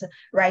commons,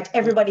 right?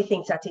 Everybody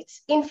thinks that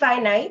it's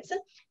infinite.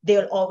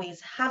 They'll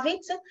always have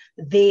it.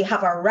 They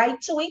have a right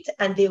to it,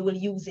 and they will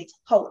use it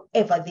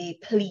however they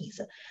please.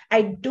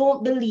 I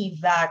don't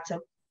believe that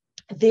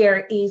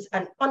there is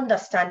an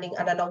understanding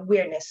and an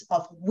awareness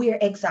of where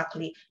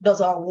exactly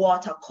does our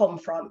water come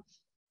from.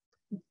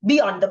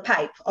 Beyond the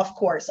pipe, of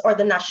course, or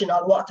the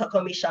National Water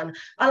Commission.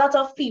 A lot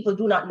of people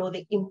do not know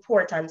the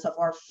importance of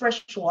our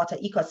freshwater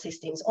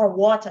ecosystems, or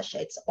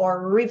watersheds,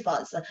 or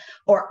rivers,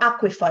 or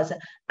aquifers,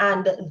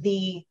 and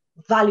the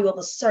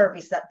valuable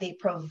service that they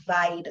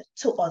provide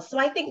to us. So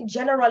I think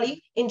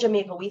generally in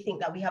Jamaica, we think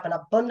that we have an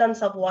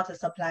abundance of water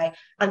supply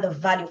and the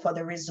value for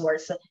the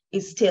resource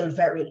is still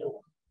very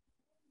low.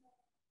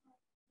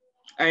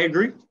 I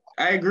agree.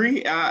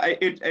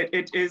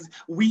 It is,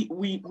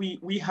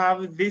 we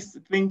have this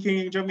thinking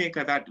in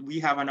Jamaica that we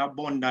have an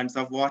abundance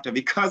of water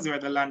because we're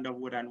the land of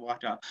wood and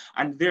water.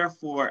 And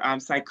therefore,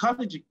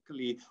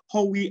 psychologically,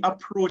 how we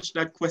approach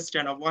that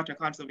question of water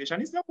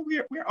conservation is that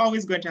we're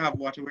always going to have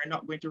water. We're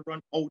not going to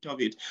run out of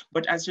it.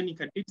 But as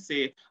Shanika did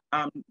say,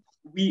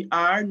 we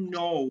are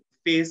now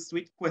faced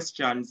with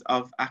questions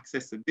of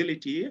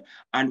accessibility,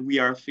 and we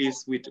are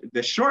faced with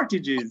the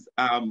shortages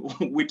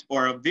with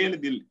our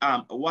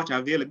water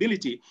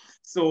availability.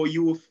 So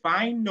you will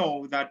find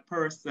now that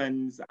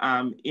persons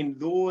in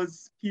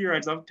those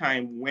periods of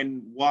time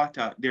when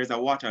there's a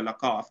water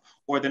lock-off,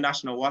 or the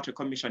National Water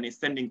Commission is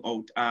sending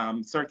out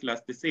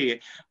circulars to say,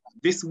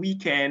 this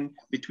weekend,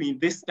 between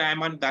this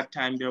time and that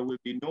time, there will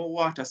be no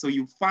water. So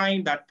you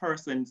find that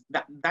persons,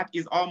 that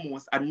is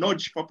almost a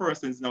nudge for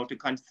persons now to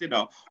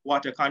consider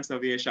water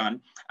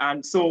conservation.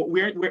 And so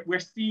we're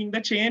seeing the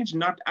change,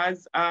 not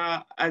as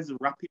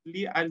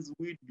rapidly as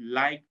we'd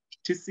like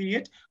to see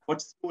it,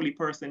 but slowly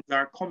persons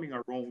are coming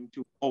around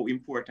to how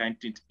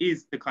important it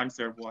is to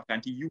conserve water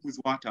and to use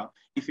water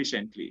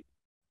efficiently.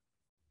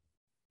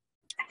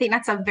 I think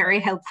that's a very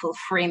helpful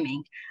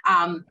framing.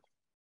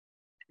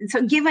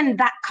 So given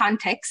that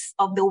context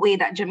of the way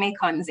that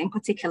Jamaicans in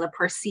particular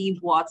perceive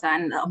water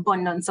and the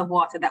abundance of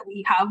water that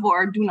we have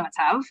or do not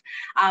have,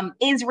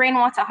 is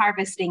rainwater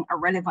harvesting a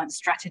relevant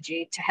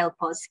strategy to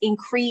help us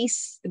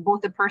increase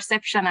both the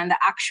perception and the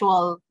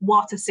actual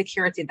water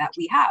security that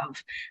we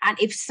have? And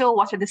if so,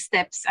 what are the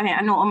steps? I mean,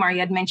 I know Omar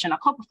had mentioned a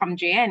couple from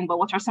JN, but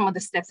what are some of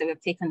the steps that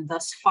we've taken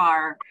thus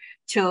far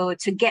to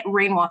get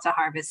rainwater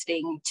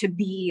harvesting to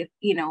be,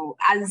 you know,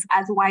 as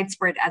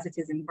widespread as it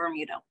is in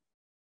Bermuda?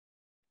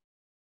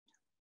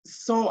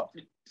 So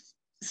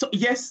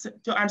yes,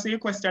 to answer your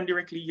question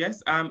directly,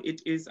 yes,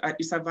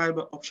 it's a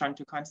viable option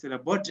to consider,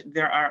 but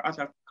there are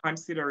other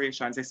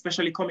considerations,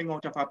 especially coming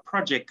out of a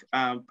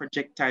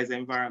projectized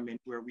environment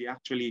where we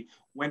actually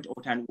went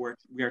out and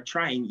worked. We are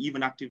trying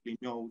even actively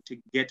now to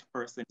get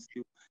persons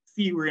to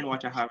see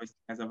rainwater harvesting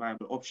as a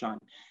viable option.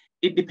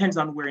 It depends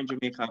on where in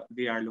Jamaica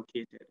they are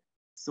located.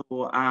 So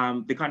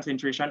the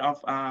concentration of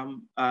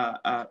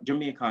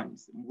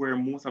Jamaicans, where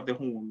most of the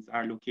homes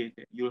are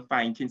located, you'll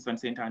find Kingston,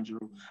 St. Andrew,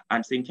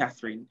 and St.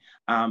 Catherine.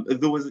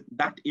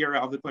 That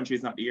area of the country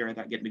is not the area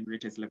that get the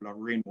greatest level of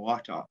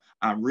rainwater,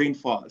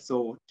 rainfall.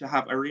 So to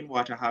have a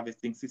rainwater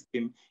harvesting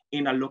system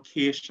in a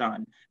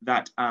location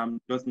that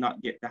does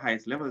not get the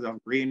highest levels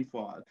of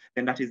rainfall,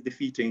 then that is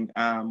defeating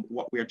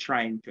what we're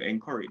trying to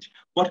encourage.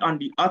 But on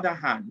the other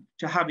hand,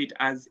 to have it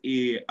as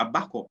a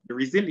backup, the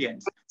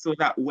resilience, so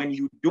that when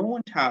you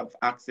don't have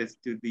access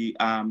to the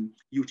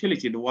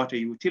utility, the water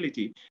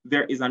utility,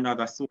 there is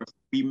another source.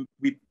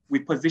 We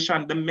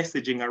position the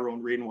messaging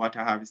around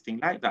rainwater harvesting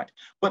like that.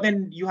 But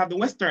then you have the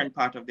western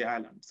part of the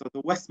island, so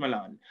the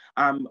Westmoreland,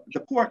 the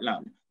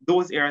Portland,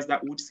 those areas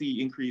that would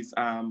see increased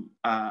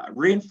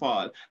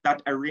rainfall,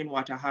 that a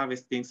rainwater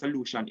harvesting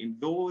solution in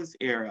those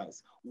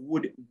areas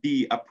would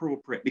be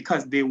appropriate,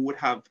 because they would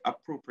have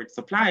appropriate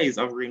supplies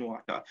of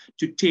rainwater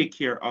to take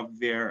care of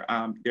their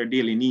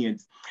daily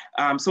needs.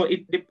 So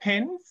it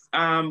depends.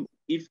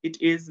 If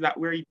it is that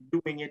we're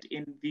doing it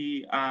in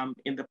the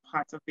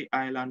parts of the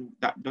island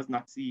that does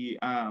not see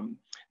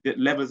the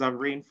levels of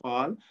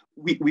rainfall,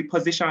 we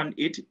position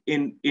it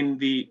in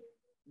the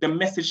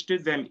message to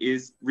them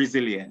is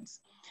resilience.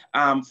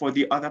 For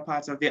the other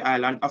parts of the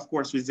island, of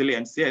course,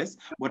 resilience, yes,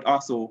 but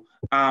also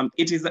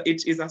it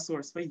is a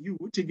source for you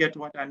to get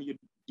water, and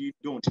you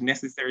don't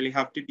necessarily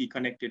have to be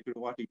connected to the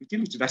water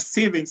utility. That's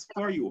savings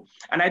for you.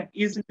 And I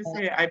easily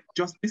say, I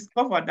just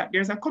discovered that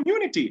there's a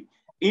community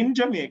in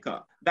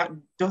Jamaica that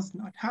does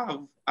not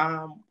have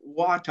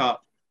water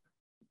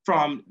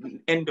from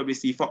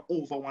NWC for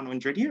over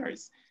 100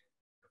 years.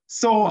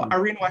 So a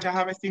rainwater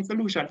harvesting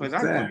solution for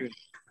that community,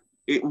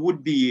 it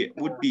would be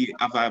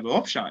a viable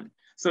option.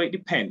 So it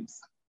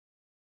depends.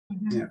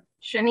 Yeah.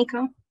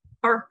 Shanika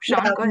or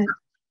Sean, go ahead.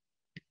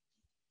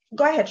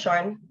 Go ahead,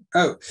 Sean.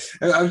 Oh,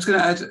 I was going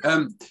to add,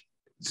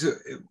 so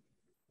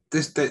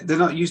they're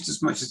not used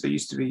as much as they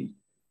used to be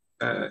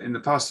in the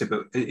past here,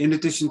 but in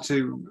addition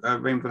to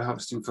rainwater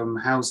harvesting from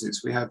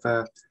houses, we have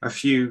a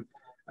few,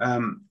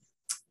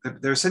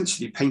 they're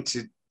essentially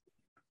painted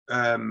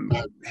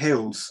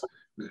hills,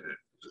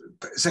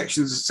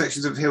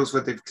 sections of hills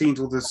where they've cleaned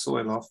all the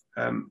soil off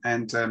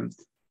and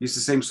use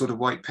the same sort of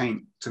white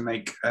paint to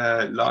make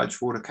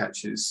large water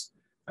catches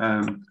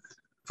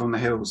from the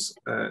hills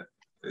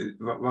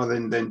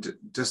rather than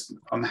just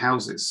on the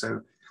houses.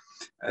 So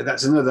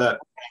that's another,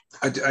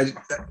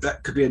 that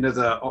could be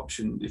another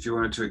option if you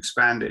wanted to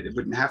expand it. It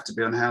wouldn't have to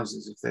be on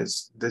houses. If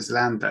there's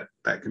land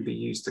that can be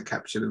used to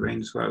capture the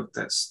rain as well,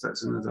 that's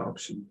another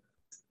option.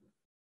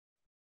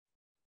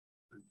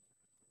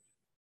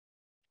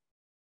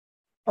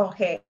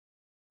 Okay.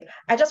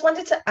 I just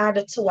wanted to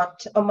add to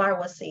what Omar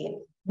was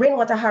saying.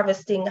 Rainwater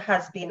harvesting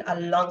has been a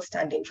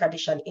long-standing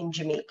tradition in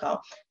Jamaica.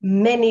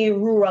 Many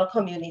rural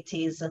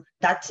communities,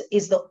 that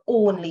is the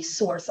only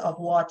source of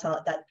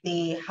water that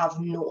they have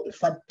known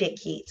for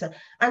decades.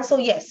 And so,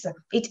 yes,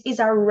 it is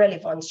a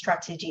relevant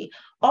strategy.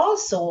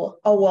 Also,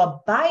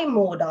 our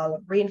bimodal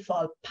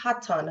rainfall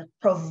pattern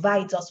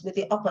provides us with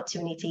the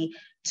opportunity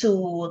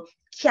to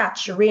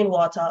catch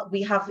rainwater.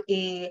 We have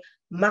a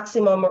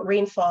maximum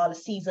rainfall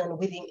season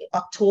within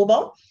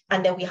October,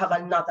 and then we have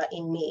another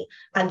in May,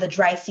 and the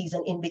dry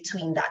season in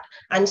between that.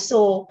 And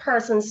so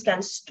persons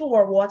can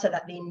store water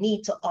that they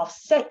need to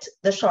offset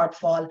the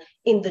shortfall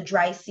in the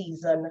dry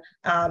season,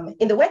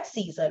 in the wet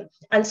season.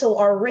 And so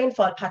our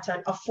rainfall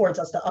pattern affords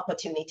us the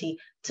opportunity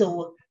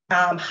to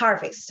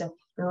harvest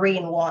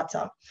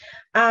rainwater.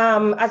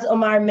 As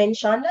Omar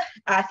mentioned,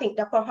 I think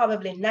that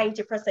probably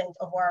 90%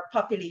 of our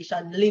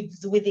population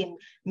lives within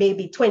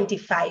maybe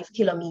 25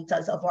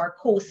 kilometers of our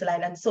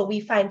coastline. And so we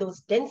find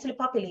those densely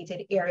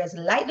populated areas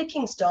like the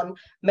Kingston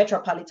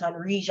metropolitan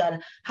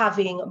region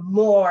having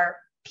more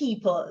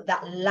people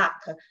that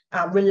lack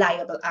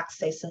reliable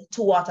access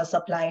to water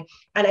supply.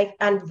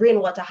 And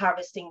rainwater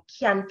harvesting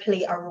can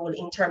play a role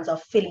in terms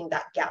of filling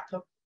that gap.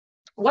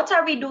 What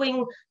are we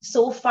doing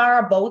so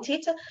far about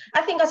it?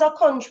 I think as a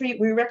country,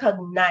 we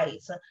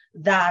recognize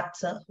that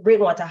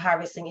rainwater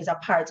harvesting is a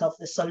part of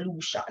the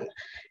solution.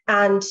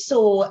 And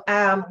so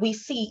we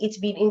see it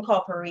being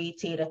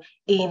incorporated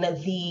in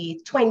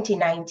the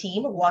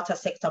 2019 water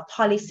sector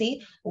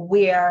policy,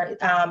 where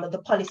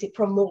the policy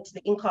promotes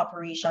the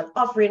incorporation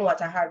of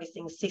rainwater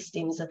harvesting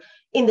systems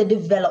in the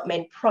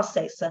development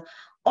process.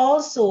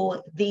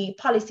 Also, the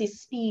policy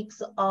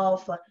speaks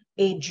of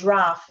a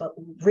draft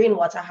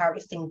rainwater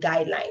harvesting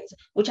guidelines,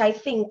 which I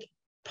think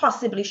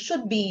possibly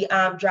should be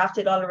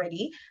drafted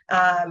already.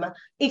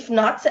 If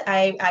not,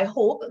 I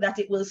hope that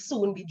it will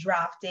soon be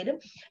drafted.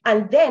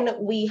 And then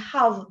we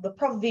have the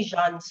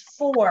provisions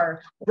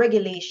for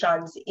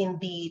regulations in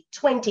the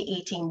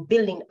 2018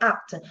 Building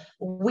Act,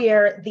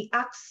 where the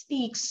act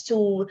speaks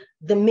to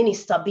the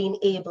minister being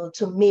able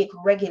to make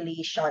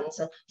regulations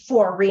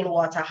for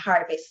rainwater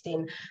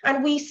harvesting.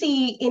 And we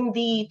see in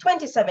the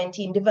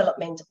 2017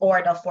 Development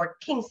Order for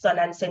Kingston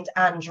and St.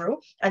 Andrew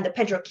and the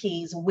Pedro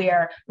Keys,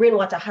 where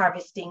rainwater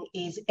harvesting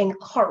is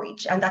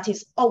encouraged, and that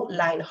is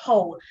outlined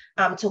how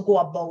to go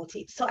about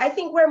it. So I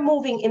think we're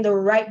moving in the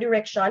right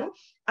direction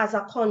as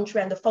a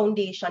country, and the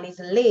foundation is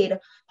laid.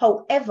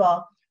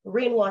 However,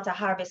 rainwater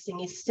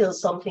harvesting is still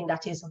something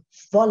that is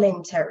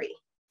voluntary.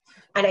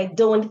 And I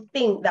don't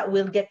think that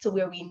we'll get to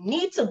where we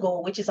need to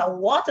go, which is a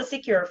water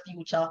secure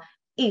future,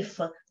 if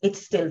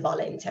it's still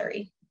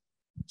voluntary.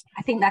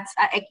 I think that's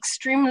an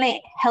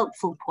extremely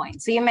helpful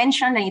point. So you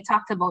mentioned and you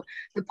talked about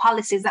the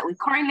policies that we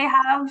currently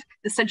have,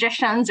 the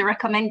suggestions, the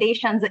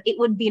recommendations. It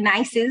would be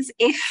nice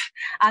if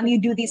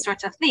you do these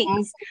sorts of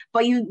things,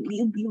 but you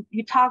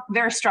talk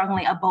very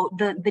strongly about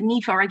the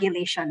need for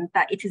regulation,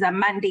 that it is a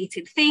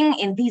mandated thing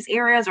in these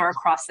areas or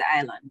across the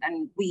island.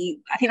 And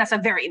I think that's a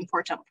very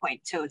important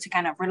point to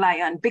kind of rely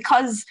on,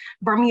 because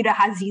Bermuda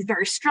has these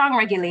very strong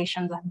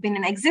regulations that have been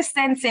in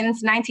existence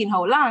since 19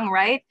 how long,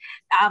 right?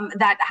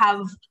 That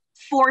have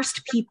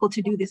forced people to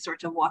do this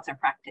sort of water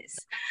practice.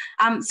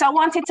 So I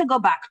wanted to go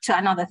back to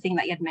another thing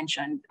that you had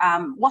mentioned.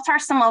 What are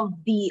some of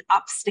the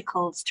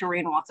obstacles to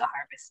rainwater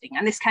harvesting?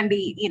 And this can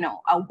be,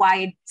 a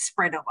wide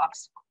spread of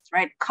obstacles,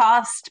 right?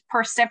 Cost,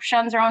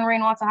 perceptions around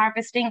rainwater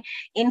harvesting,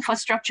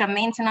 infrastructure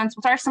maintenance.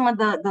 What are some of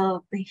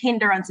the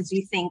hindrances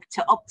you think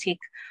to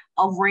uptake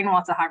of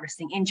rainwater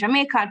harvesting in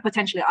Jamaica and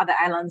potentially other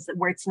islands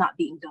where it's not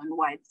being done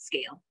wide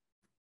scale?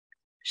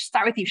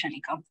 Start with you,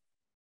 Shanika.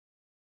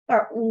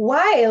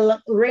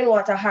 While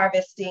rainwater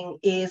harvesting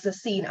is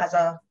seen as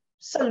a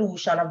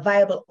solution, a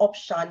viable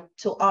option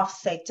to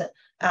offset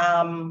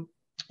the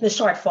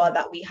shortfall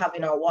that we have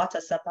in our water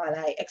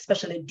supply,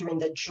 especially during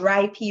the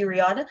dry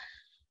period,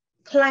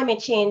 climate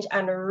change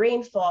and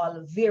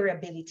rainfall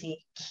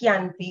variability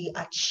can be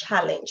a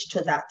challenge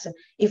to that.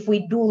 If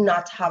we do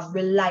not have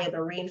reliable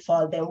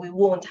rainfall, then we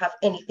won't have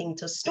anything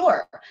to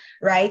store,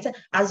 right?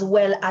 As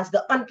well as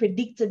the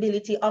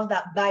unpredictability of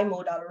that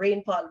bimodal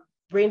rainfall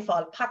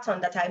pattern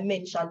that I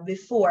mentioned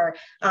before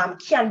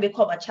can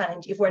become a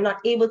challenge. If we're not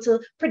able to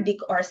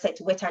predict or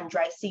set wet and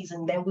dry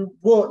season, then we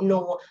won't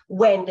know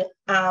when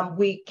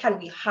we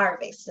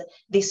harvest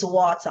this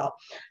water.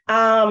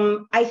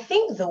 I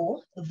think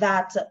though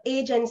that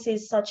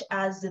agencies such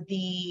as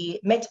the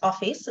Met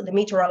Office, the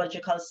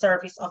Meteorological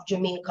Service of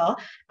Jamaica,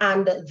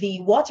 and the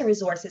Water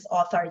Resources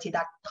Authority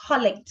that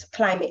collect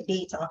climate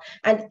data,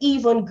 and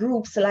even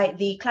groups like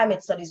the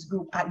Climate Studies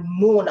Group at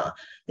MONA,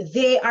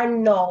 they are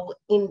now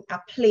in a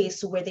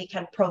place where they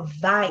can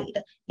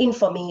provide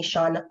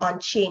information on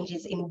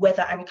changes in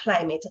weather and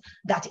climate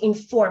that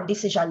inform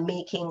decision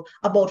making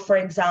about, for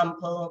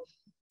example,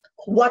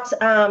 what's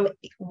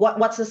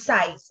the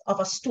size of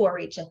a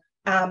storage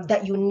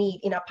that you need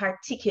in a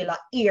particular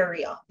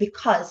area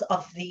because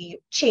of the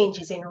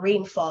changes in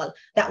rainfall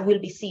that we'll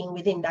be seeing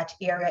within that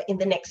area in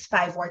the next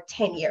 5 or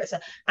 10 years.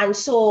 And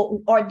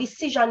so our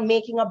decision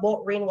making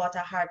about rainwater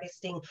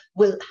harvesting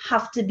will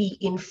have to be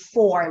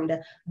informed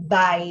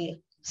by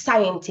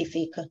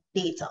scientific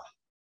data.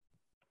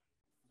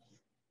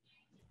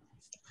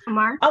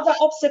 Mark? Other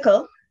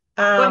obstacle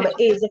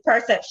is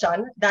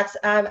perception. That's,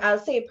 I'll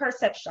say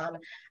perception.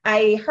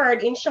 I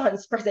heard in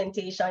Sean's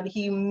presentation,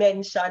 he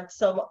mentioned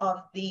some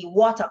of the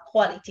water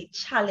quality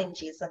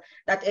challenges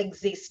that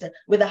exist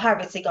with the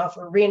harvesting of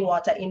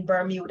rainwater in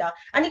Bermuda.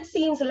 And it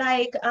seems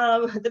like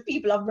the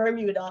people of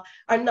Bermuda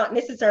are not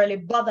necessarily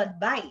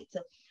bothered by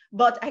it.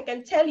 But I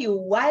can tell you,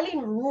 while in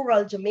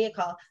rural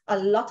Jamaica, a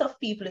lot of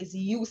people is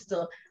used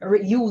to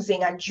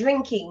using and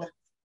drinking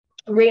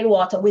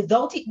rainwater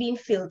without it being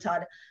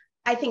filtered,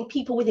 I think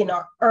people within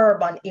our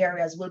urban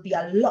areas will be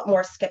a lot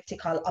more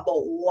skeptical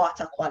about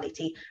water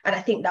quality. And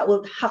I think that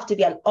will have to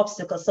be an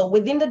obstacle. So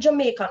within the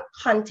Jamaican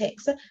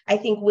context, I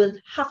think we'll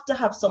have to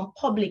have some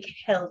public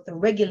health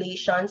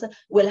regulations.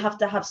 We'll have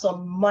to have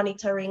some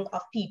monitoring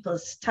of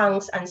people's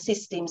tanks and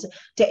systems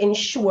to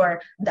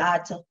ensure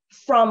that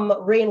from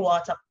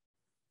rainwater,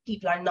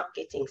 people are not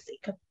getting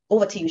sick.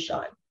 Over to you,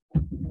 Sean.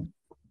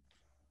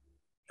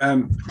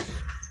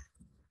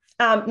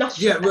 Not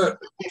sure. Yeah, well,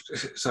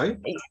 sorry?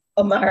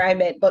 Omar, I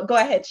meant, but go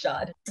ahead,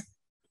 Sean.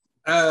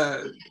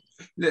 No,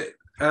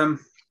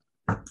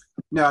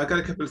 I got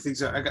a couple of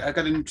things. I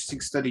got an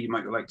interesting study you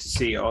might like to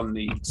see on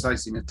the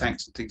sizing of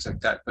tanks and things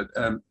like that, but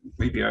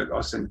maybe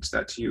I'll send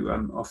that to you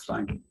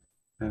offline.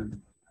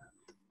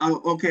 Oh,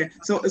 okay.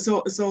 So to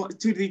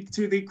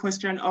the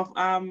question of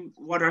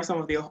what are some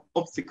of the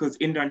obstacles,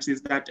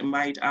 hindrances that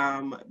might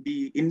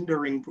be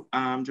hindering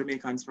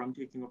Jamaicans from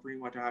taking up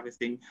rainwater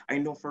harvesting? I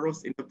know for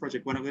us in the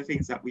project, one of the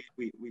things that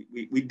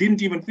we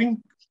didn't even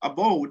think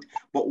about,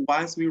 but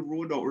once we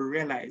rolled out, we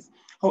realized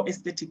how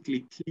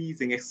aesthetically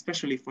pleasing,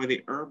 especially for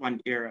the urban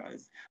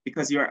areas,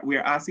 because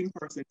we're asking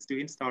persons to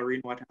install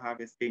rainwater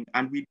harvesting,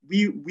 and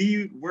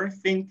we were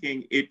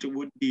thinking it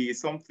would be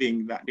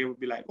something that they would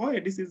be like, oh, yeah,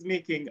 this is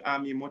making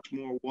much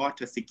more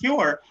water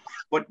secure,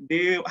 but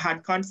they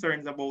had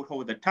concerns about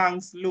how the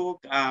tanks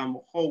look, how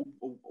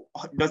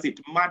does it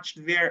match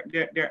their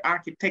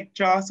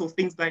architecture, so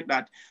things like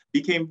that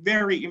became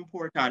very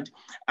important.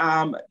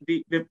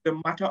 The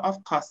matter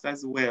of cost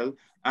as well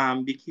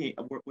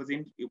was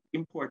an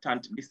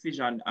important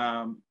decision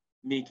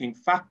making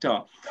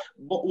factor.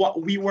 But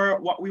what we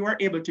were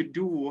able to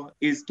do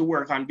is to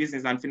work on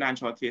business and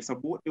financial case. So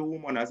both the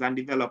homeowners and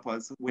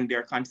developers, when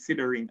they're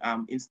considering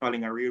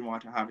installing a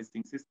rainwater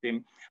harvesting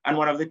system. And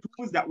one of the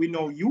tools that we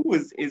now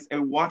use is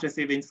a water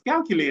savings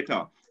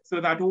calculator, so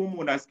that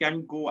homeowners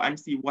can go and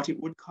see what it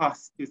would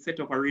cost to set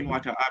up a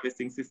rainwater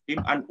harvesting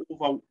system and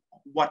over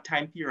what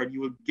time period you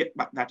will get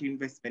back that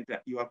investment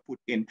that you have put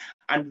in.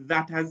 And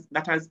that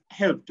has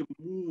helped to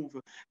move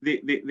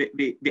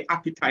the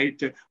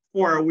appetite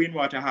for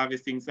rainwater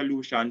harvesting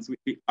solutions with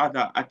the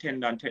other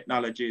attendant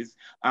technologies.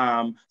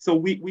 So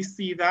we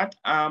see that,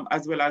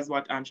 as well as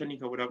what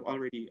Shanika would have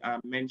already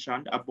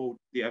mentioned about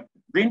the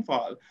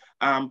rainfall.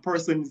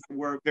 Persons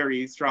were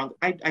very strong.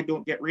 I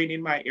don't get rain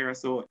in my area,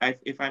 so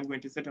if I'm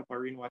going to set up a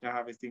rainwater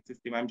harvesting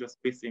system, I'm just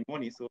wasting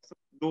money. So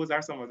those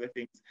are some of the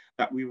things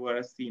that we would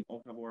have seen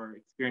out of our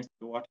experience with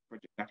the water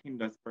project that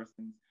hinders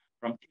persons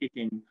from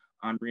taking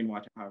on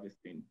rainwater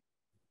harvesting.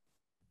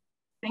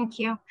 Thank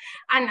you.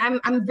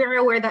 And I'm very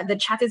aware that the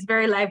chat is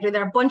very lively.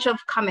 There are a bunch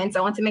of comments.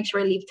 I want to make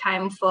sure I leave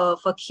time for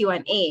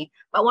Q&A.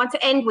 But I want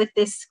to end with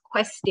this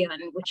question,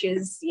 which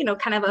is, you know,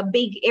 kind of a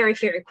big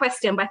airy-fairy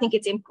question, but I think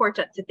it's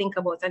important to think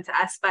about and to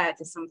aspire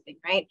to something,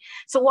 right?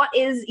 So what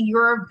is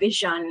your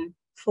vision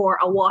for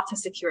a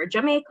water-secure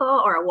Jamaica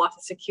or a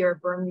water-secure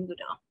Bermuda?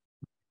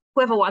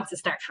 Whoever wants to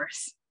start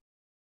first.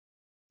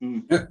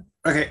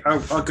 Okay,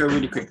 I'll go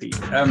really quickly.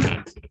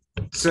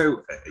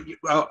 So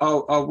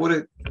our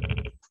water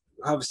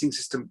harvesting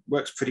system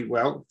works pretty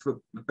well.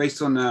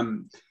 Based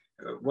on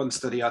one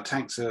study, our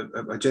tanks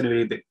are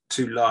generally a bit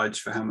too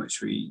large for how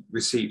much we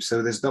receive.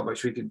 So there's not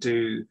much we can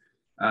do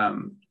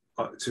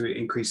to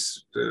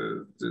increase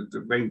the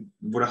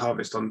rainwater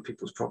harvest on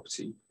people's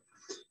property.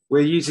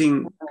 We're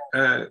using,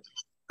 I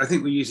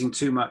think we're using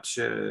too much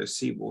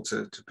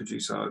seawater to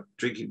produce our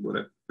drinking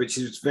water, which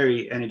is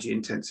very energy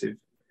intensive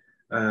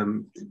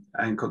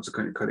and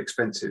consequently quite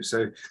expensive.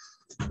 So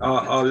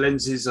our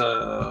lenses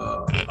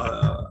are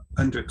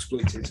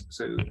underexploited.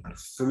 So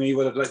for me,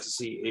 what I'd like to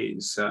see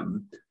is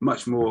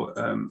much more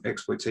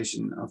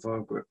exploitation of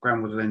our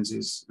groundwater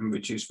lenses and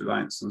reduced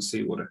reliance on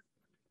seawater.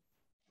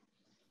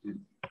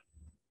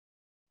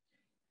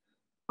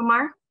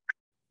 Omar?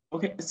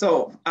 Okay,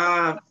 so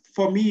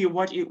for me,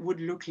 what it would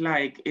look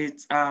like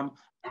is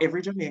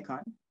every Jamaican,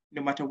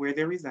 no matter where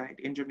they reside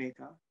in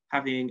Jamaica,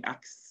 having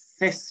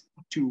access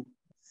to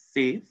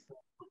safe,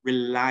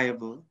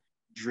 reliable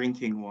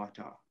drinking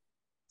water.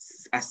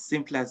 As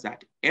simple as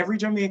that. Every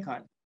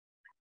Jamaican,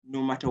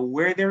 no matter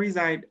where they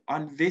reside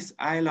on this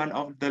island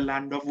of the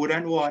land of wood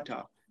and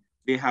water,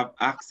 they have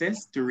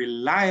access to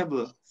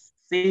reliable,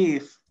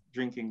 safe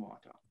drinking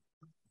water.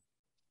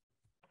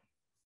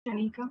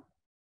 Shanika?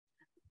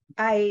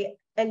 I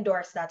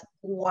endorse that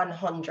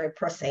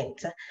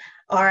 100%.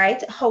 All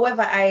right.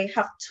 However, I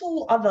have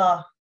two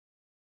other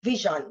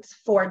visions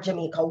for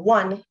Jamaica.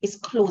 One is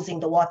closing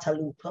the water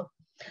loop.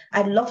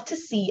 I'd love to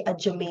see a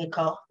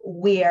Jamaica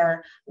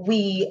where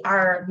we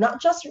are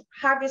not just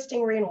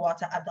harvesting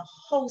rainwater at the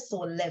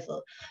household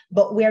level,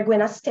 but we're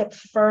going to step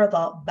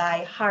further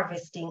by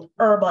harvesting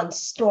urban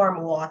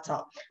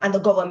stormwater, and the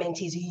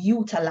government is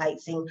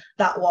utilizing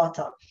that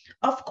water.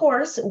 Of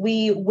course,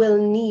 we will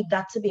need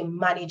that to be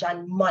managed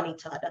and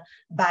monitored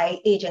by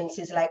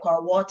agencies like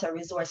our Water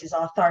Resources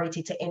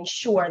Authority to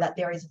ensure that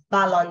there is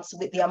balance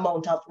with the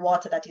amount of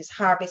water that is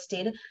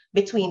harvested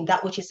between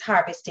that which is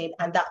harvested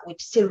and that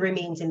which still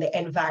remains in the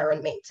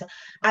environment.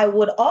 I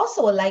would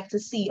also like to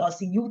see us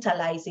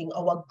utilizing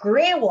our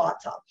gray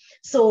water.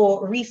 So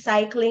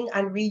recycling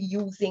and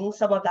reusing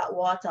some of that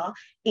water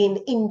in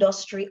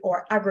industry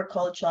or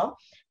agriculture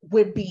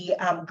would be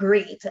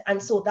great.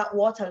 And so that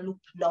water loop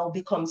now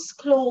becomes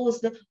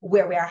closed,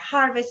 where we are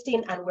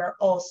harvesting and we're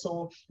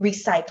also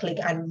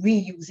recycling and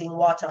reusing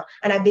water.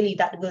 And I believe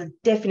that will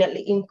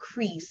definitely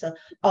increase the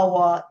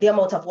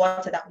amount of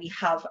water that we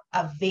have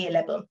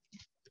available.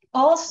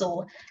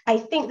 Also, I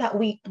think that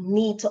we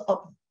need to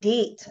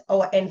update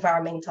our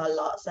environmental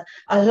laws.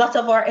 A lot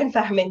of our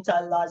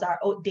environmental laws are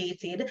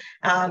outdated.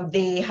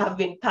 They have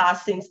been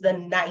passed since the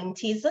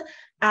 90s.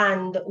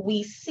 And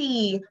we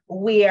see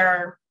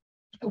where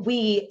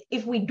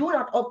if we do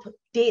not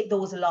update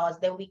those laws,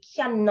 then we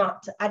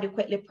cannot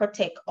adequately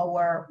protect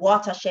our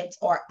watersheds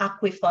or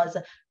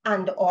aquifers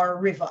and our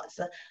rivers.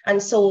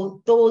 And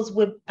so those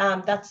would,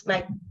 that's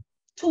my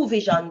two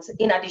visions,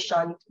 in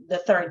addition, the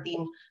third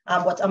being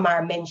what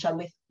Amar mentioned,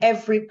 with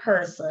every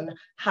person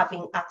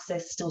having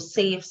access to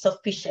safe,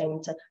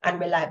 sufficient, and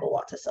reliable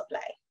water supply.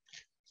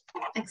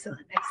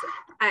 Excellent, excellent.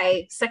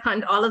 I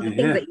second all of the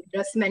things that you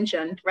just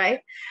mentioned,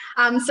 right?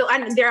 So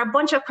and there are a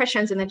bunch of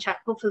questions in the chat.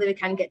 Hopefully we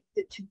can get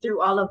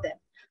through all of them.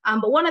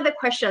 But one of the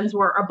questions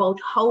were about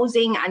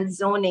housing and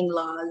zoning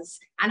laws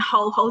and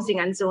how housing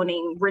and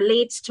zoning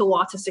relates to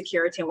water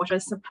security, and what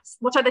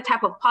are the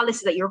type of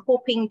policies that you're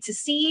hoping to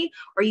see,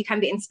 or you can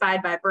be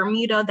inspired by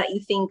Bermuda, that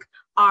you think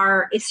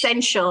are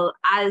essential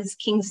as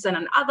Kingston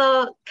and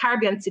other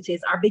Caribbean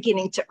cities are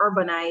beginning to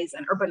urbanize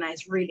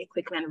really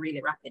quickly and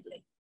really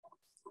rapidly.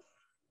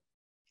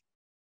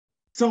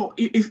 So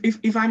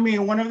if I may,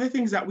 one of the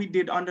things that we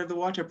did under the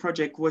water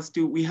project was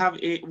we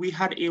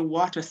had a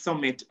water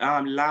summit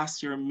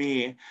last year,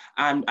 May,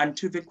 and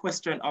to the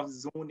question of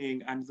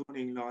zoning and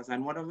zoning laws.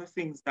 And one of the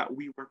things that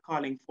we were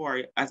calling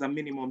for as a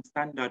minimum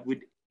standard with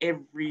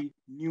every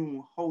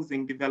new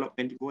housing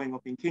development going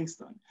up in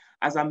Kingston,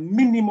 as a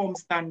minimum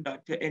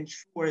standard to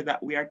ensure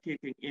that we are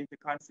taking into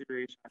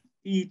consideration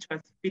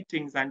features,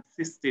 fittings, and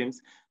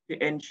systems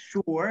to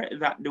ensure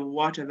that the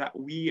water that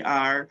we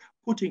are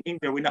putting in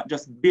there, we're not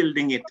just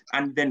building it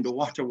and then the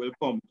water will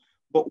come,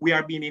 but we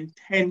are being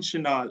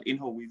intentional in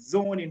how we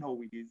zone, in how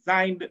we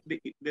design the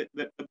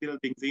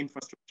buildings, the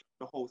infrastructure,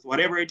 the house,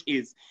 whatever it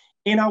is,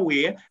 in a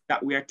way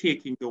that we are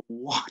taking the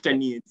water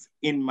needs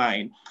in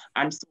mind.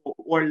 And so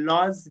our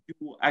laws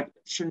do,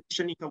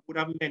 Shanika would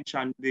have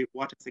mentioned the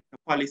water sector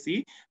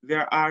policy.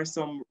 There are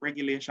some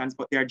regulations,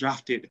 but they're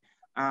drafted.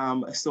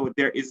 So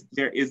there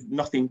is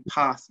nothing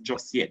passed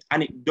just yet,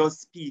 and it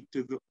does speak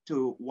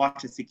to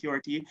water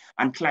security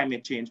and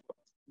climate change.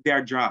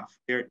 They're draft.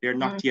 They're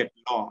not yet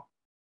law.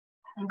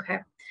 Okay,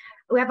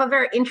 we have a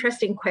very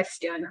interesting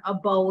question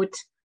about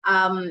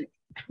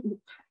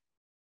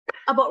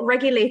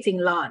regulating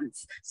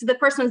lawns. So the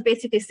person is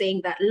basically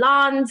saying that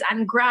lawns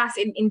and grass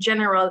in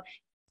general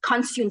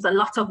consumes a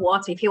lot of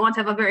water. If you want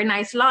to have a very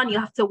nice lawn, you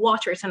have to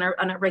water it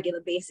on a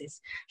regular basis.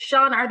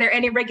 Sean, are there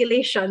any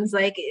regulations,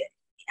 like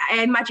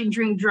I imagine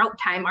during drought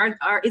time,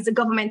 is the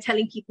government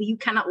telling people you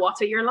cannot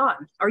water your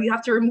lawn or you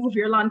have to remove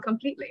your lawn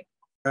completely?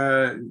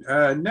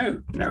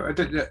 No,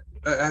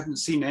 I haven't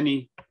seen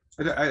any.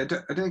 I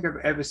don't think I've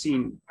ever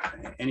seen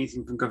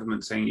anything from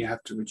government saying you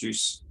have to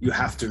reduce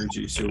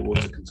your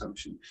water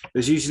consumption.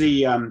 There's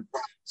usually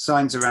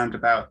signs around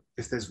about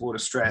if there's water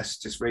stress,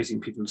 just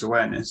raising people's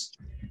awareness.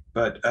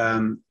 But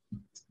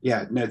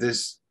yeah, no,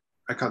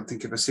 I can't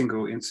think of a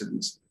single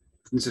incident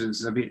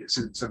since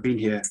I've been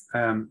here,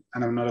 and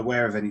I'm not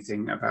aware of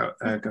anything about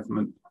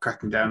government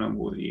cracking down on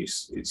water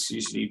use. It's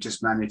usually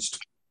just managed,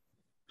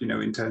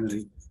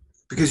 internally,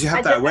 because you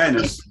have that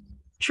awareness.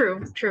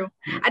 True.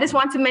 I just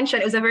want to mention,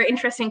 it was a very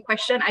interesting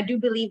question. I do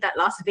believe that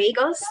Las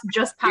Vegas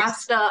just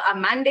passed a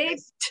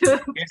mandate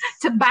to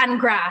ban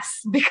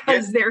grass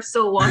because they're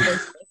so water.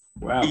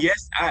 Wow.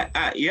 Yes,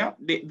 yeah,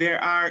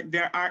 there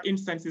are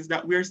instances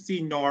that we're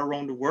seeing now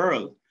around the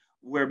world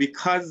where,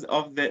 because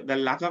of the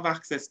lack of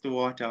access to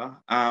water,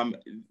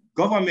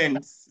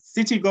 governments,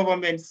 city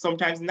governments,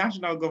 sometimes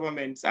national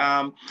governments,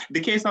 the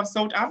case of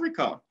South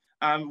Africa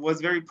was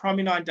very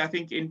prominent, I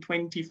think, in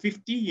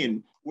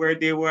 2015, where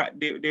they were at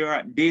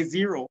day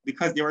zero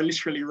because they were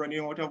literally running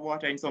out of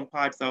water in some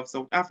parts of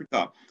South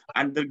Africa.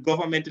 And the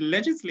government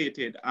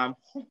legislated how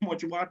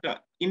much water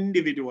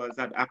individuals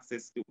had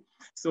access to.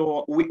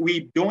 So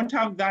we don't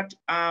have that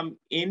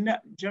in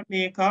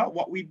Jamaica.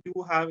 What we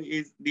do have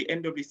is the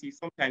NWC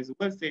sometimes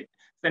will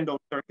send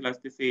out circulars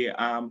to say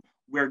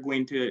we're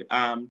going to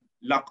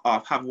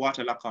have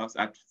water lock-offs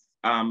at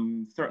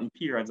certain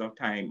periods of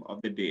time of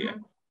the day.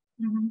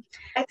 Mm-hmm.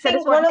 I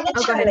think one of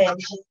the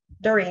challenges,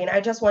 Doreen, I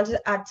just wanted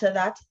to add to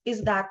that,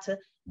 is that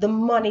the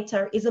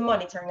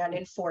monitoring and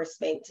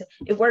enforcement.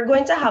 If we're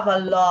going to have a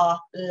law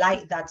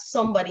like that,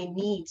 somebody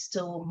needs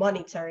to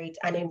monitor it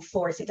and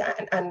enforce it,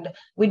 and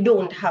we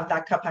don't have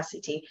that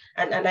capacity.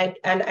 And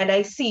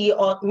I see,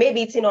 or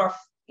maybe it's in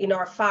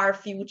our far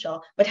future,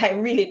 but I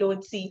really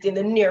don't see it in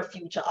the near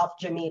future of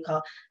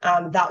Jamaica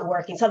that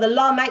working. So the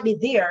law might be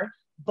there,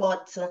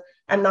 but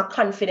I'm not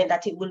confident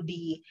that it will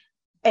be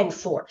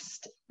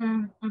enforced.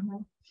 Mm-hmm.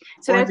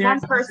 So there's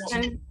one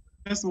person.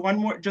 Just one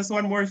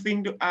more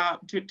thing to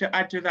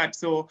add to that.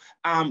 So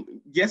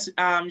yes,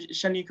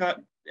 Shanika,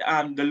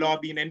 the law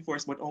being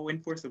enforced, but how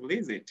enforceable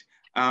is it?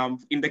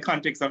 In the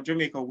context of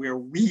Jamaica, where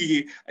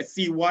we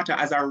see water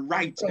as a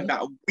right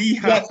that we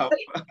have.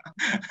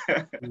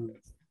 Yes.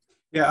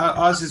 Yeah,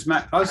 ours is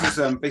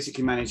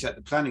basically managed at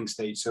the planning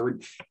stage. So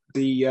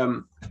the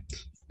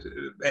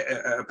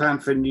a plan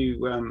for a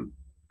new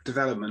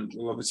development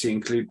will obviously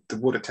include the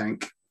water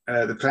tank.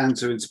 The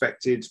plans are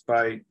inspected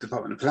by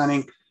Department of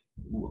Planning.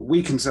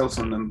 We consult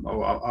on them,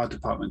 or our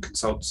department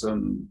consults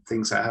on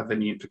things that have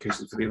any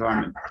implications for the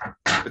environment.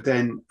 But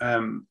then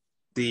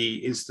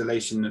the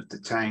installation of the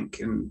tank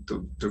and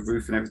the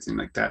roof and everything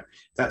like that,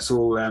 that's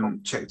all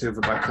checked over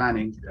by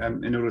planning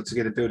in order to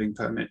get a building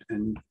permit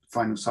and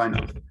final sign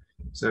off.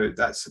 So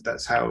that's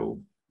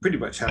pretty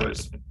much how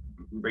it's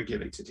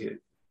regulated here,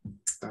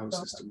 the whole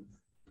system.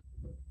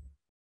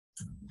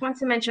 I want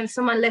to mention,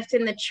 someone left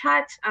in the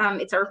chat,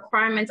 it's a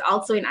requirement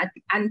also in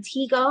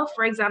Antigua,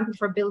 for example,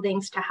 for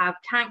buildings to have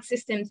tank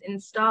systems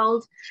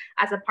installed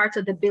as a part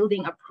of the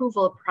building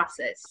approval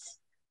process.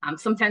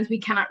 Sometimes we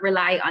cannot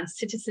rely on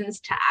citizens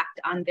to act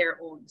on their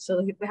own.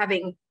 So we're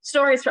having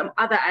stories from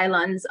other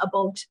islands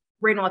about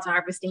rainwater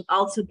harvesting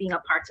also being a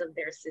part of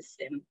their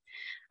system.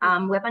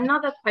 We have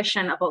another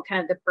question about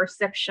kind of the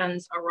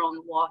perceptions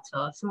around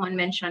water. Someone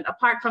mentioned,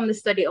 apart from the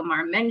study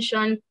Omar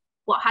mentioned,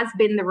 what has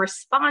been the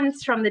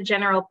response from the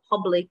general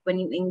public when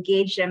you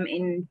engage them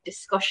in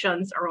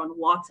discussions around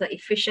water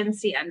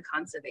efficiency and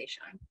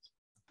conservation?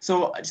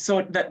 So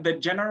the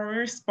general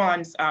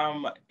response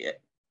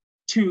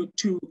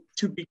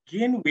to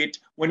begin with,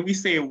 when we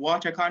say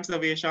water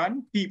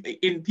conservation,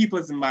 in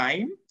people's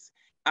minds,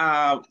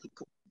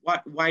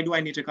 why do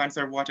I need to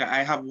conserve water?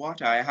 I have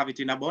water, I have it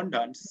in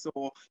abundance.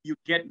 So you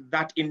get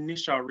that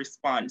initial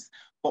response.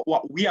 But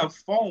what we have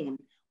found,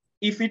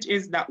 if it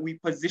is that we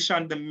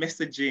position the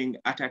messaging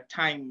at a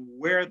time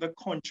where the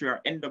country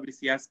or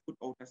NWC has put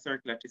out a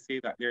circular to say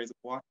that there is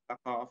water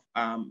cutoff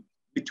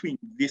between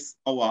this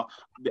hour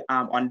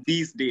on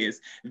these days,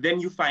 then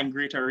you find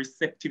greater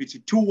receptivity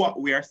to what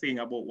we are saying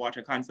about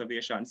water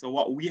conservation. So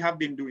what we have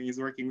been doing is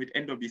working with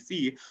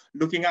NWC,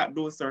 looking at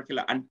those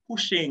circular and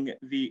pushing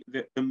the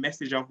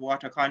message of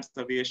water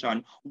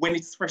conservation when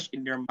it's fresh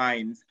in their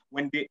minds,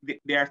 when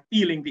they are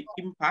feeling the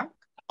impact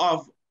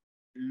of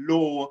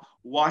low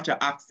water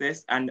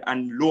access and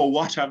low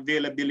water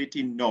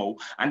availability now,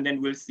 and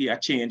then we'll see a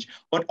change.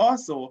 But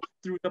also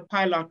through the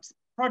pilot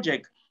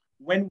project,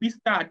 when we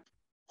start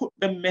put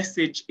the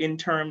message in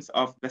terms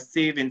of the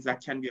savings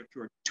that can be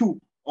occurred to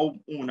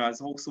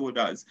owners,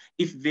 householders,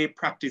 if they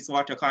practice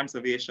water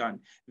conservation,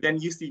 then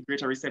you see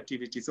greater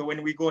receptivity. So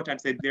when we go out and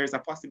say there's a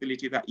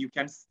possibility that you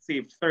can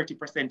save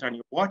 30% on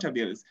your water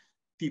bills,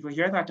 people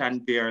hear that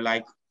and they're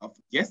like, oh,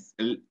 yes,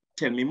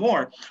 tell me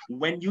more.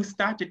 When you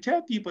start to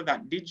tell people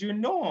that, did you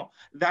know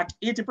that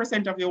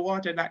 80% of your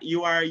water that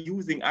you are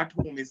using at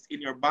home is in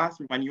your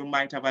bathroom and you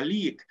might have a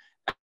leak?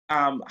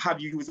 Have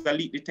you used a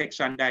leak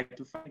detection dye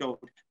to find out?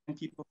 And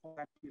people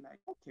be like,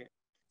 okay.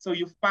 So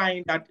you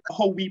find that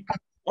how we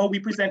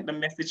present the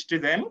message to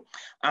them,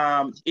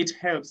 it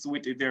helps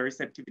with their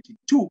receptivity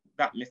to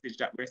that message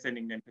that we're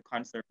sending them to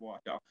conserve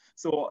water.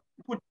 So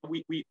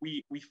we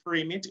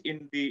frame it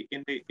in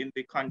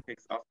the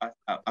context of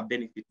a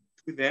benefit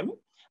to them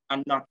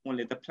and not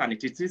only the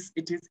planet. It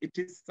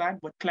is sad,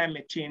 but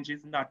climate change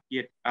is not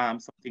yet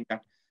something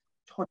that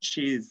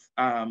touches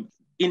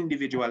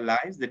individual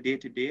lives, the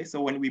day-to-day. So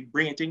when we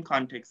bring it in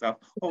context of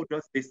how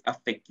does this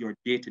affect your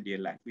day-to-day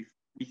life,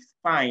 we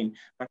find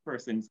that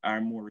persons are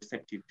more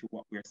receptive to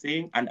what we're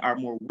saying and are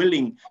more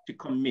willing to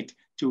commit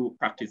to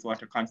practice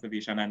water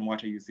conservation and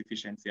water use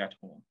efficiency at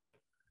home.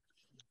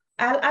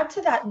 I'll add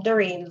to that,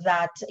 Doreen,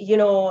 that, you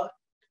know,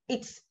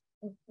 it's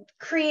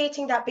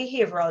creating that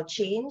behavioral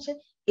change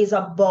is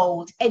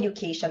about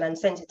education and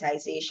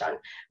sensitization,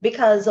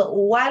 because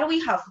while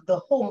we have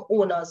the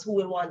homeowners who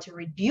will want to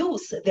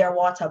reduce their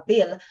water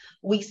bill,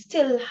 we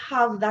still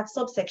have that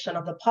subsection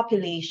of the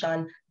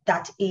population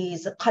that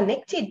is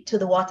connected to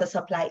the water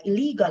supply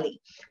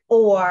illegally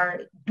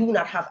or do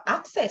not have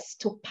access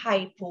to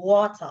pipe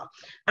water.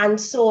 And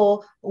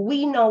so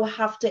we now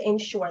have to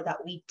ensure that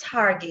we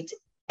target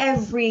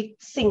every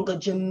single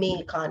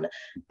Jamaican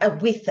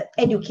with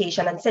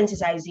education and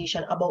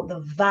sensitization about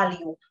the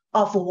value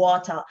of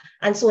water,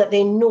 and so that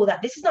they know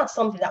that this is not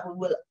something that we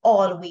will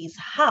always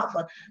have.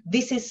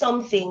 This is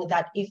something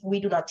that if we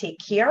do not take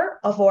care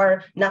of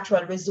our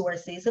natural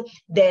resources,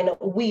 then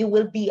we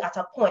will be at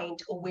a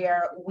point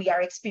where we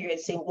are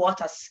experiencing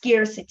water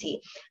scarcity,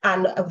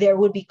 and there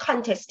will be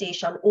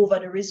contestation over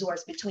the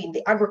resource between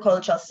the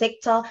agricultural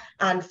sector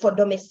and for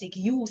domestic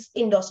use,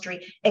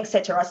 industry,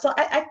 etc. So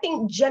I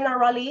think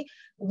generally,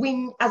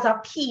 we, as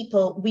a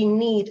people, we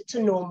need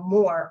to know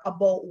more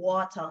about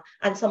water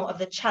and some of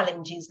the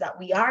challenges that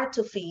we are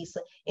to face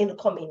in the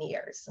coming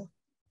years.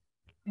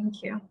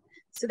 Thank you.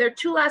 So there are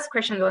two last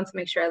questions I want to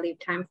make sure I leave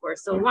time for.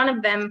 So one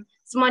of them,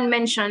 someone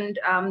mentioned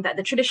that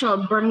the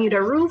traditional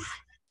Bermuda roof,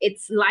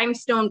 it's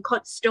limestone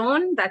cut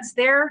stone that's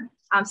there.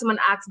 Someone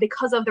asked,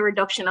 because of the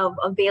reduction of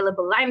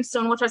available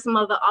limestone, what are some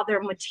of the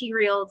other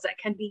materials that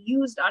can be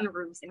used on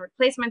roofs in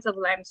replacement of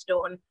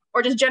limestone,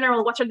 or just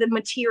general, what are the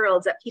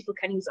materials that people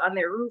can use on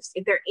their roofs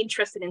if they're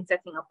interested in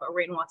setting up a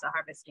rainwater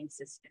harvesting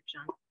system,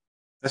 John?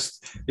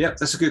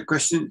 That's a good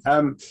question.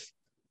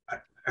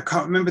 I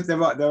can't remember.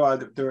 There are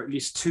at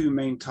least two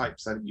main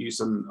types that are used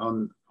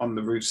on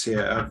the roofs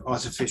here of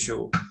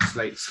artificial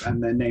slates,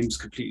 and their names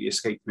completely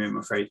escape me, I'm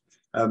afraid.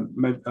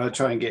 I'll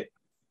try and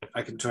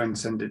I can try and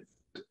send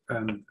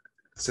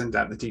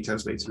out the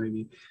details later,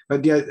 maybe.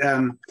 But yeah,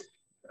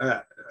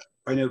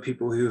 I know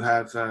people who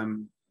have.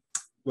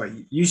 Well,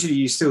 usually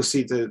you still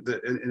see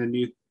in a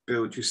new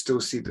build, you still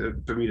see the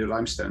Bermuda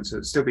limestone, so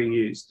it's still being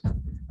used.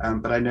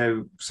 But I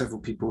know several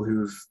people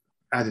who've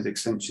added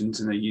extensions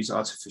and they use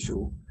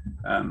artificial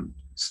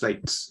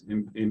slates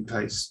in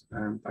place.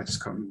 I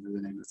just can't remember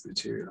the name of the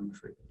material, I'm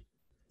afraid.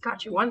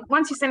 Got you.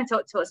 Once you send it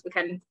out to us, we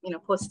can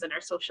post it on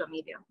our social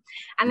media.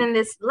 And then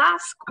this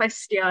last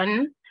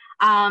question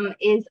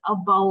is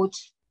about,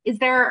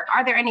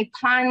 are there any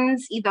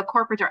plans, either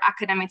corporate or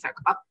academic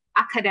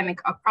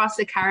across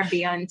the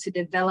Caribbean, to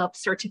develop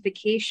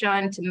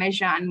certification to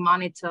measure and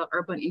monitor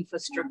urban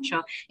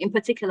infrastructure, in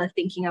particular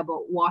thinking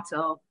about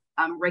water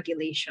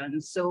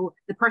regulations? So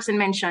the person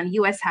mentioned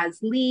US has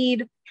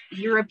LEED,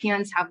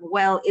 Europeans have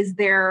WELL. Is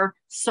there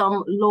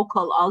some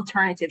local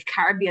alternative,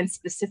 Caribbean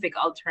specific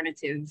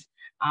alternative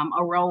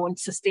around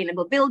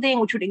sustainable building,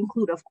 which would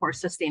include, of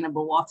course,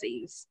 sustainable water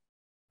use?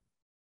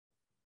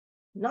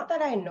 Not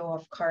that I know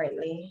of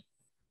currently.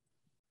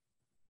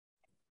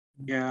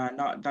 Yeah,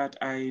 not that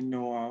I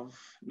know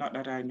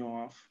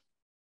of.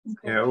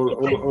 Okay. Yeah,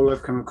 all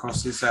I've come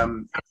across is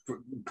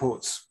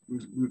reports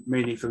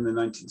mainly from the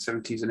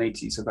 1970s and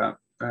 80s about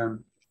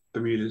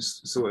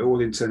Bermuda's, so all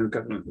internal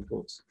government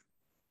reports.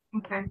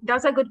 Okay,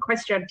 that's a good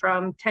question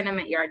from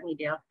Tenement Yard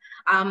Media.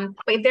 But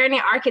if there are any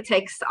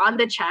architects on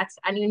the chat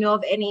and you know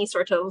of any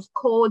sort of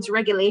codes,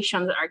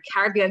 regulations that are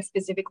Caribbean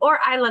specific or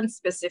island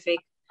specific,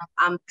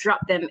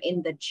 drop them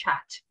in the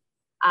chat.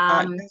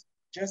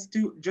 Just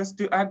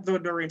to add though,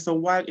 Doreen, so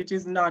while it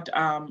is not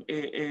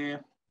a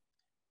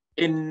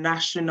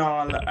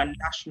national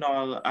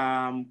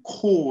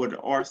code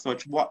or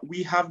such, what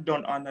we have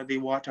done under the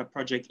water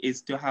project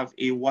is to have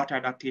a water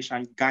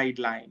adaptation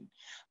guideline.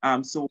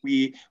 So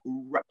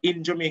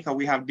in Jamaica,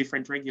 we have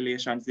different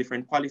regulations,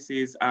 different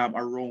policies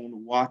around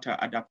water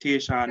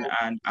adaptation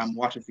and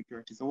water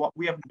security. So what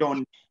we have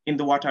done in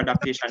the water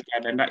adaptation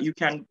guideline that you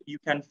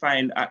can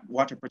find at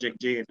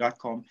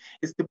waterprojectja.com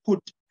is to put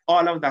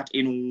all of that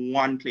in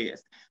one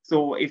place.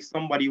 So if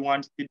somebody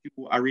wants to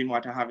do a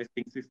rainwater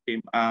harvesting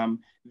system,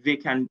 they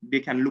can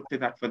look to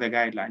that for the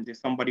guidelines. If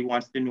somebody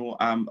wants to know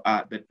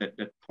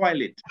the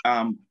toilet,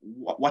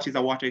 what is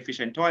a water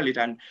efficient toilet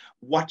and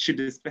what should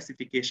the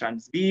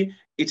specifications be,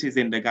 it is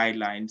in the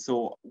guidelines.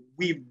 So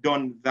we've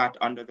done that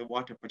under the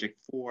water project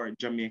for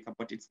Jamaica,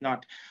 but it's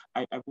not,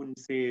 I wouldn't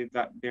say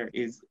that there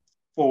is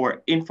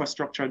for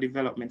infrastructure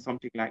development,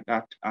 something like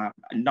that,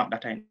 not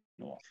that I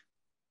know of.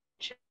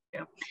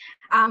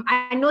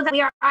 I know that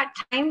we are at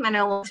time and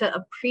I want to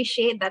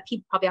appreciate that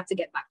people probably have to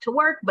get back to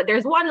work, but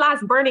there's one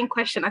last burning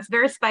question that's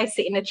very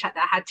spicy in the chat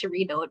that I had to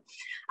read out.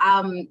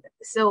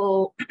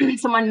 So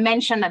someone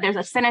mentioned that there's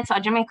a senator, a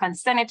Jamaican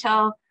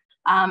senator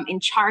in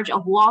charge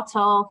of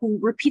water who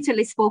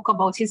repeatedly spoke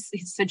about his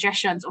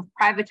suggestions of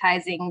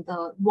privatizing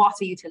the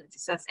water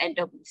utilities, so that's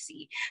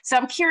NWC. So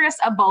I'm curious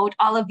about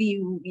all of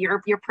you,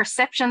 your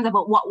perceptions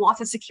about what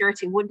water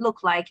security would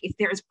look like if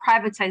there is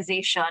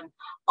privatization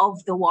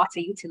of the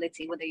water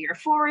utility, whether you're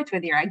for it,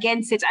 whether you're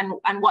against it,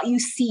 and what you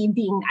see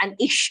being an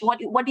issue,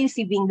 what do you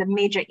see being the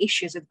major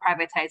issues with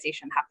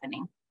privatization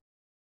happening?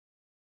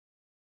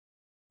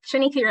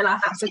 Shanika, you're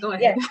laughing, so go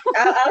ahead.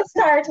 Yeah, I'll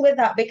start with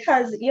that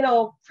because, you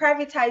know,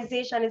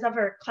 privatization is a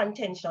very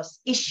contentious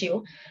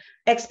issue,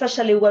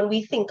 especially when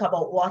we think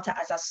about water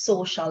as a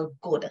social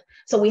good.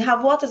 So we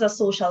have water as a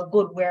social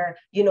good where,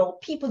 you know,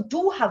 people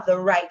do have the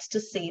right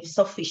to save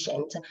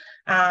sufficient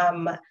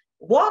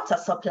water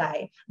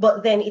supply,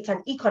 but then it's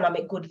an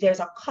economic good. There's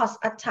a cost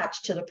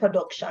attached to the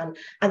production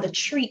and the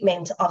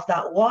treatment of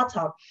that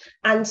water.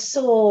 And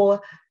so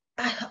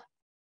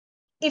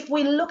if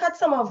we look at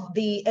some of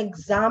the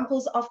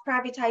examples of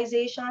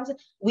privatizations,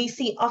 we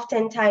see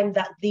oftentimes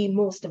that the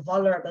most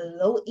vulnerable,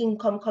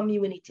 low-income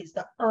communities,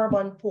 the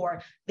urban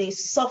poor, they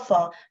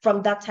suffer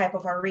from that type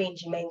of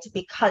arrangement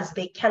because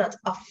they cannot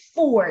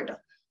afford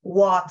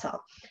water.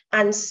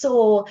 And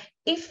so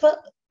if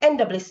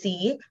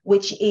NWC,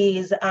 which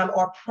is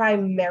our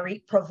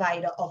primary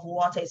provider of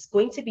water, is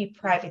going to be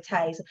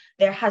privatized,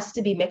 there has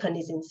to be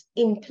mechanisms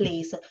in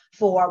place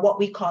for what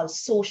we call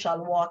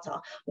social water,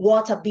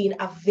 water being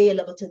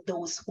available to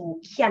those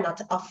who cannot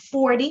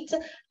afford it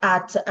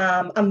at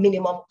a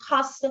minimum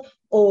cost,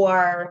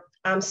 or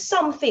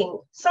some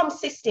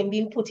system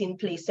being put in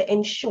place to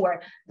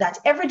ensure that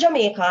every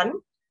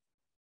Jamaican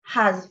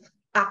has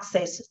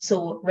access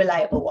to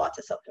reliable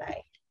water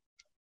supply.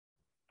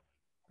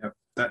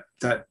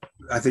 That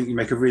I think you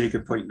make a really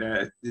good point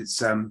there.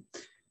 It's when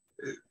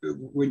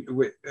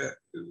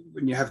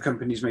you have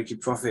companies making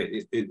profit,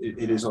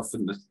 it is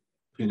often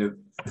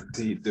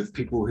the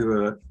people who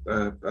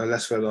are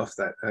less well off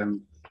that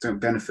don't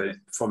benefit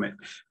from it.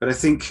 But I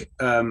think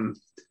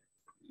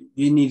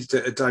you need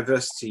a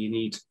diversity. You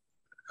need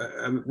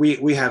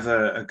we have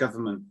a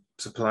government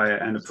supplier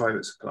and a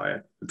private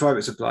supplier. The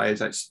private supplier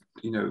is actually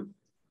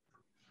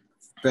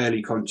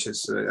fairly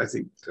conscious. I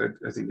think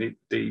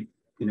they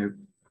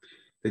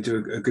do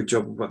a good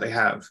job of what they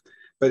have,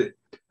 but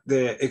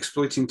they're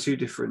exploiting two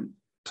different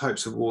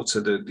types of water.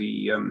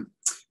 The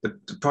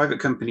private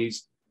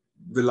companies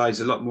relies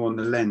a lot more on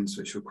the lens,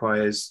 which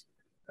requires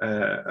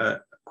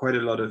quite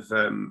a lot of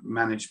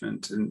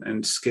management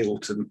and skill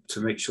to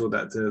make sure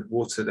that the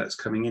water that's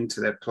coming into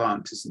their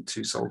plant isn't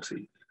too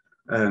salty.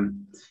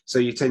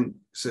 So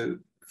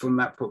from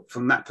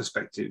that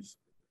perspective,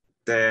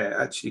 they're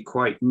actually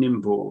quite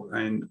nimble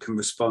and can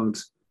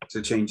respond to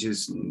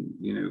changes and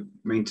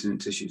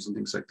maintenance issues and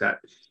things like that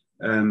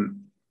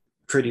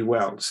pretty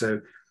well. So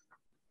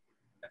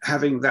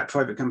having that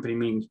private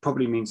company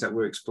probably means that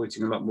we're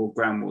exploiting a lot more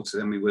groundwater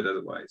than we would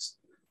otherwise,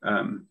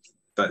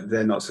 but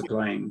they're not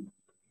supplying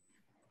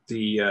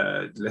the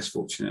less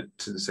fortunate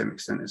to the same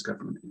extent as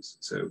government is.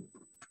 So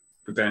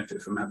we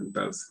benefit from having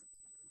both.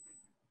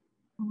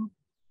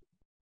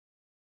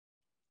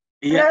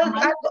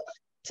 Yeah.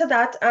 To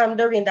that,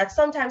 Doreen, that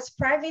sometimes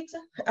private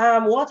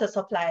water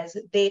suppliers,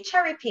 they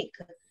cherry pick.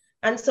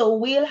 And so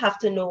we'll have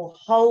to know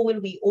how will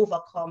we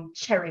overcome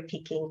cherry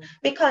picking,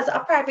 because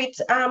a private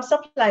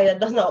supplier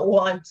does not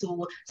want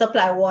to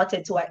supply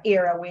water to an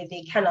area where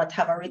they cannot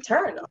have a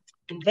return.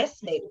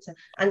 investment.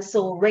 And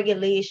so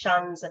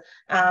regulations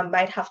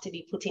might have to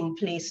be put in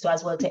place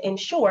as well to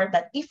ensure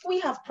that if we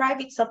have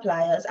private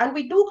suppliers, and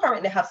we do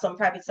currently have some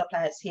private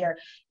suppliers here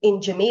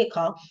in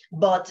Jamaica,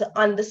 but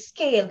on the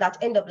scale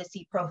that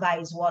NWC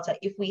provides water,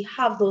 if we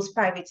have those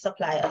private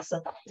suppliers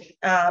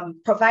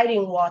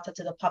providing water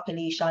to the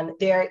population,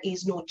 there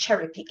is no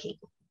cherry picking.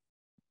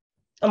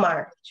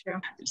 Omar.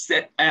 True.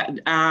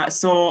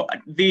 So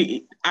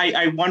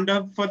I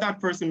wonder for that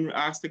person who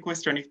asked the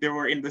question if they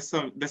were in the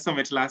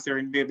summit last year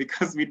in May,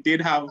 because we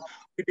did have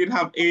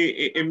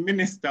a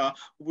minister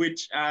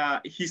which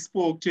he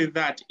spoke to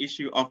that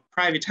issue of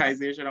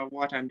privatization of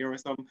water, and there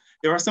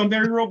were some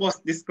very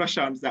robust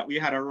discussions that we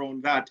had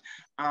around that.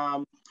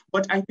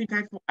 But I think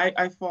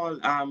I fall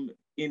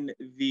in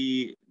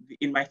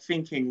my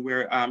thinking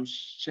where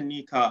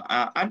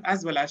Shanika and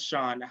as well as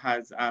Sean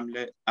has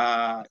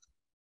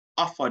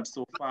offered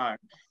so far.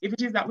 If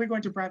it is that we're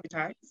going to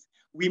privatize,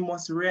 we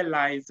must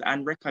realize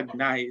and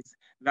recognize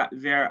that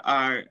there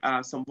are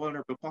some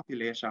vulnerable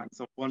populations,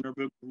 some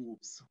vulnerable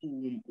groups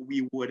whom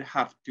we would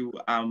have to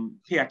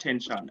pay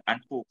attention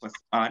and focus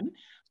on,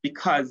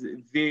 because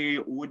they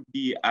would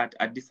be at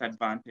a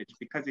disadvantage.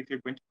 Because if you're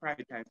going to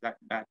privatize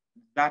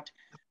that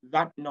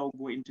now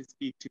going to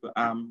speak to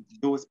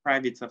those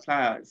private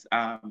suppliers,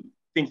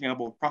 thinking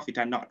about profit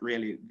and not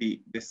really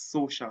the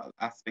social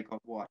aspect of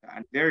water.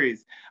 And there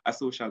is a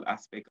social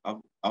aspect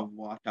of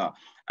water.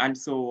 And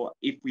so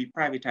if we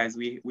privatize,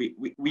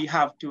 we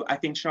have to, I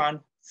think Sean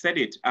said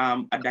it,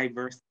 a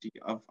diversity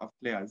of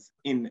players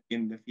in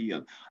the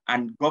field,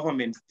 and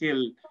government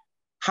still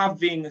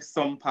having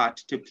some part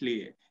to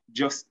play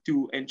just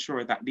to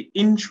ensure that the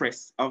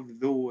interests of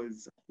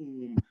those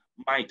whom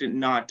might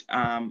not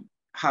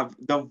have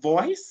the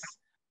voice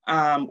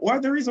or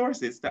the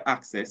resources to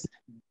access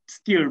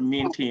still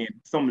maintain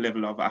some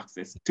level of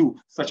access to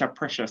such a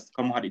precious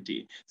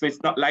commodity. So it's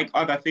not like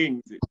other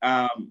things.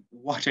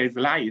 Water is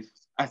life,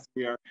 as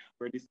we're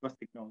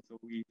discussing now. So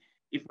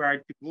if we are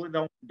to go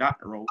down that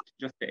route,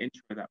 just to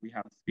ensure that we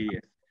have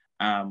space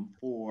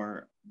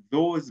for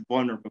those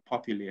vulnerable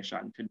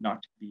population to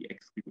not be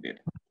excluded.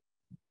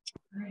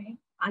 All right.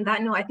 On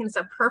that note, I think it's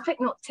a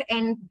perfect note to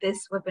end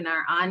this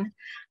webinar on.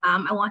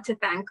 I want to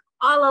thank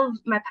all of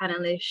my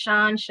panelists,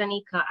 Sean,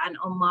 Shanika, and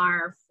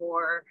Omar,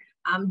 for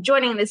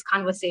joining this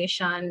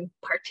conversation,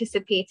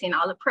 participating,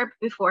 all the prep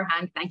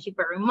beforehand. Thank you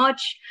very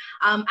much.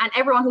 And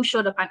everyone who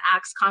showed up and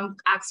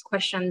asked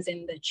questions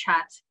in the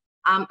chat.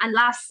 And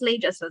lastly,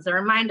 just as a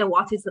reminder,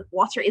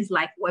 Water is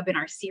Life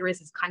webinar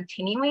series is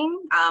continuing.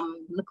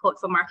 Look out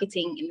for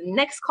marketing in the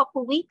next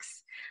couple of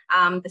weeks.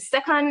 The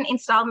second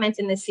installment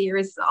in the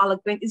series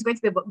is going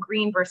to be about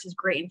green versus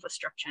gray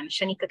infrastructure. And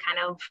Shanika kind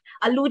of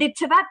alluded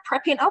to that,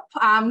 prepping up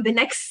the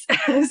next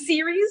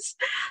series.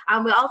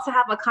 We'll also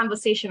have a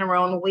conversation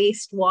around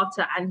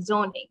wastewater and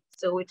zoning.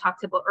 So we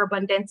talked about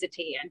urban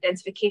density and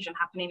densification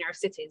happening in our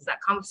cities.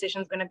 That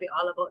conversation is going to be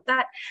all about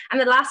that.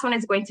 And the last one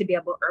is going to be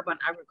about urban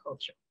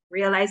agriculture,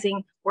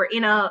 realizing we're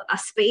in a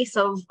space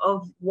of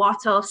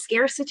water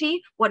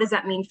scarcity. What does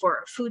that mean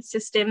for food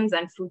systems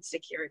and food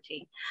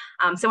security?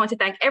 So I want to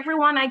thank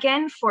everyone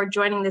again for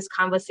joining this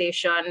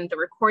conversation. The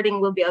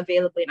recording will be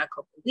available in a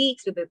couple of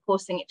weeks. We'll be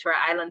posting it to our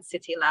Island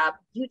City Lab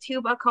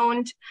YouTube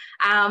account.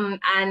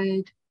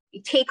 And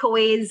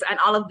takeaways and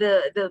all of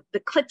the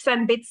clips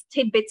and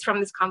tidbits from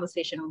this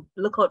conversation,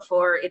 look out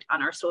for it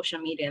on our social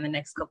media in the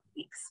next couple of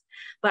weeks.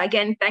 But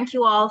again, thank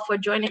you all for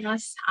joining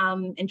us.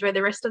 Enjoy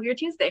the rest of your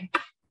Tuesday.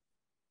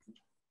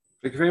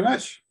 Thank you very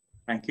much.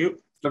 Thank you.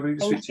 Lovely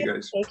to speak to you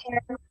guys. Take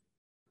care.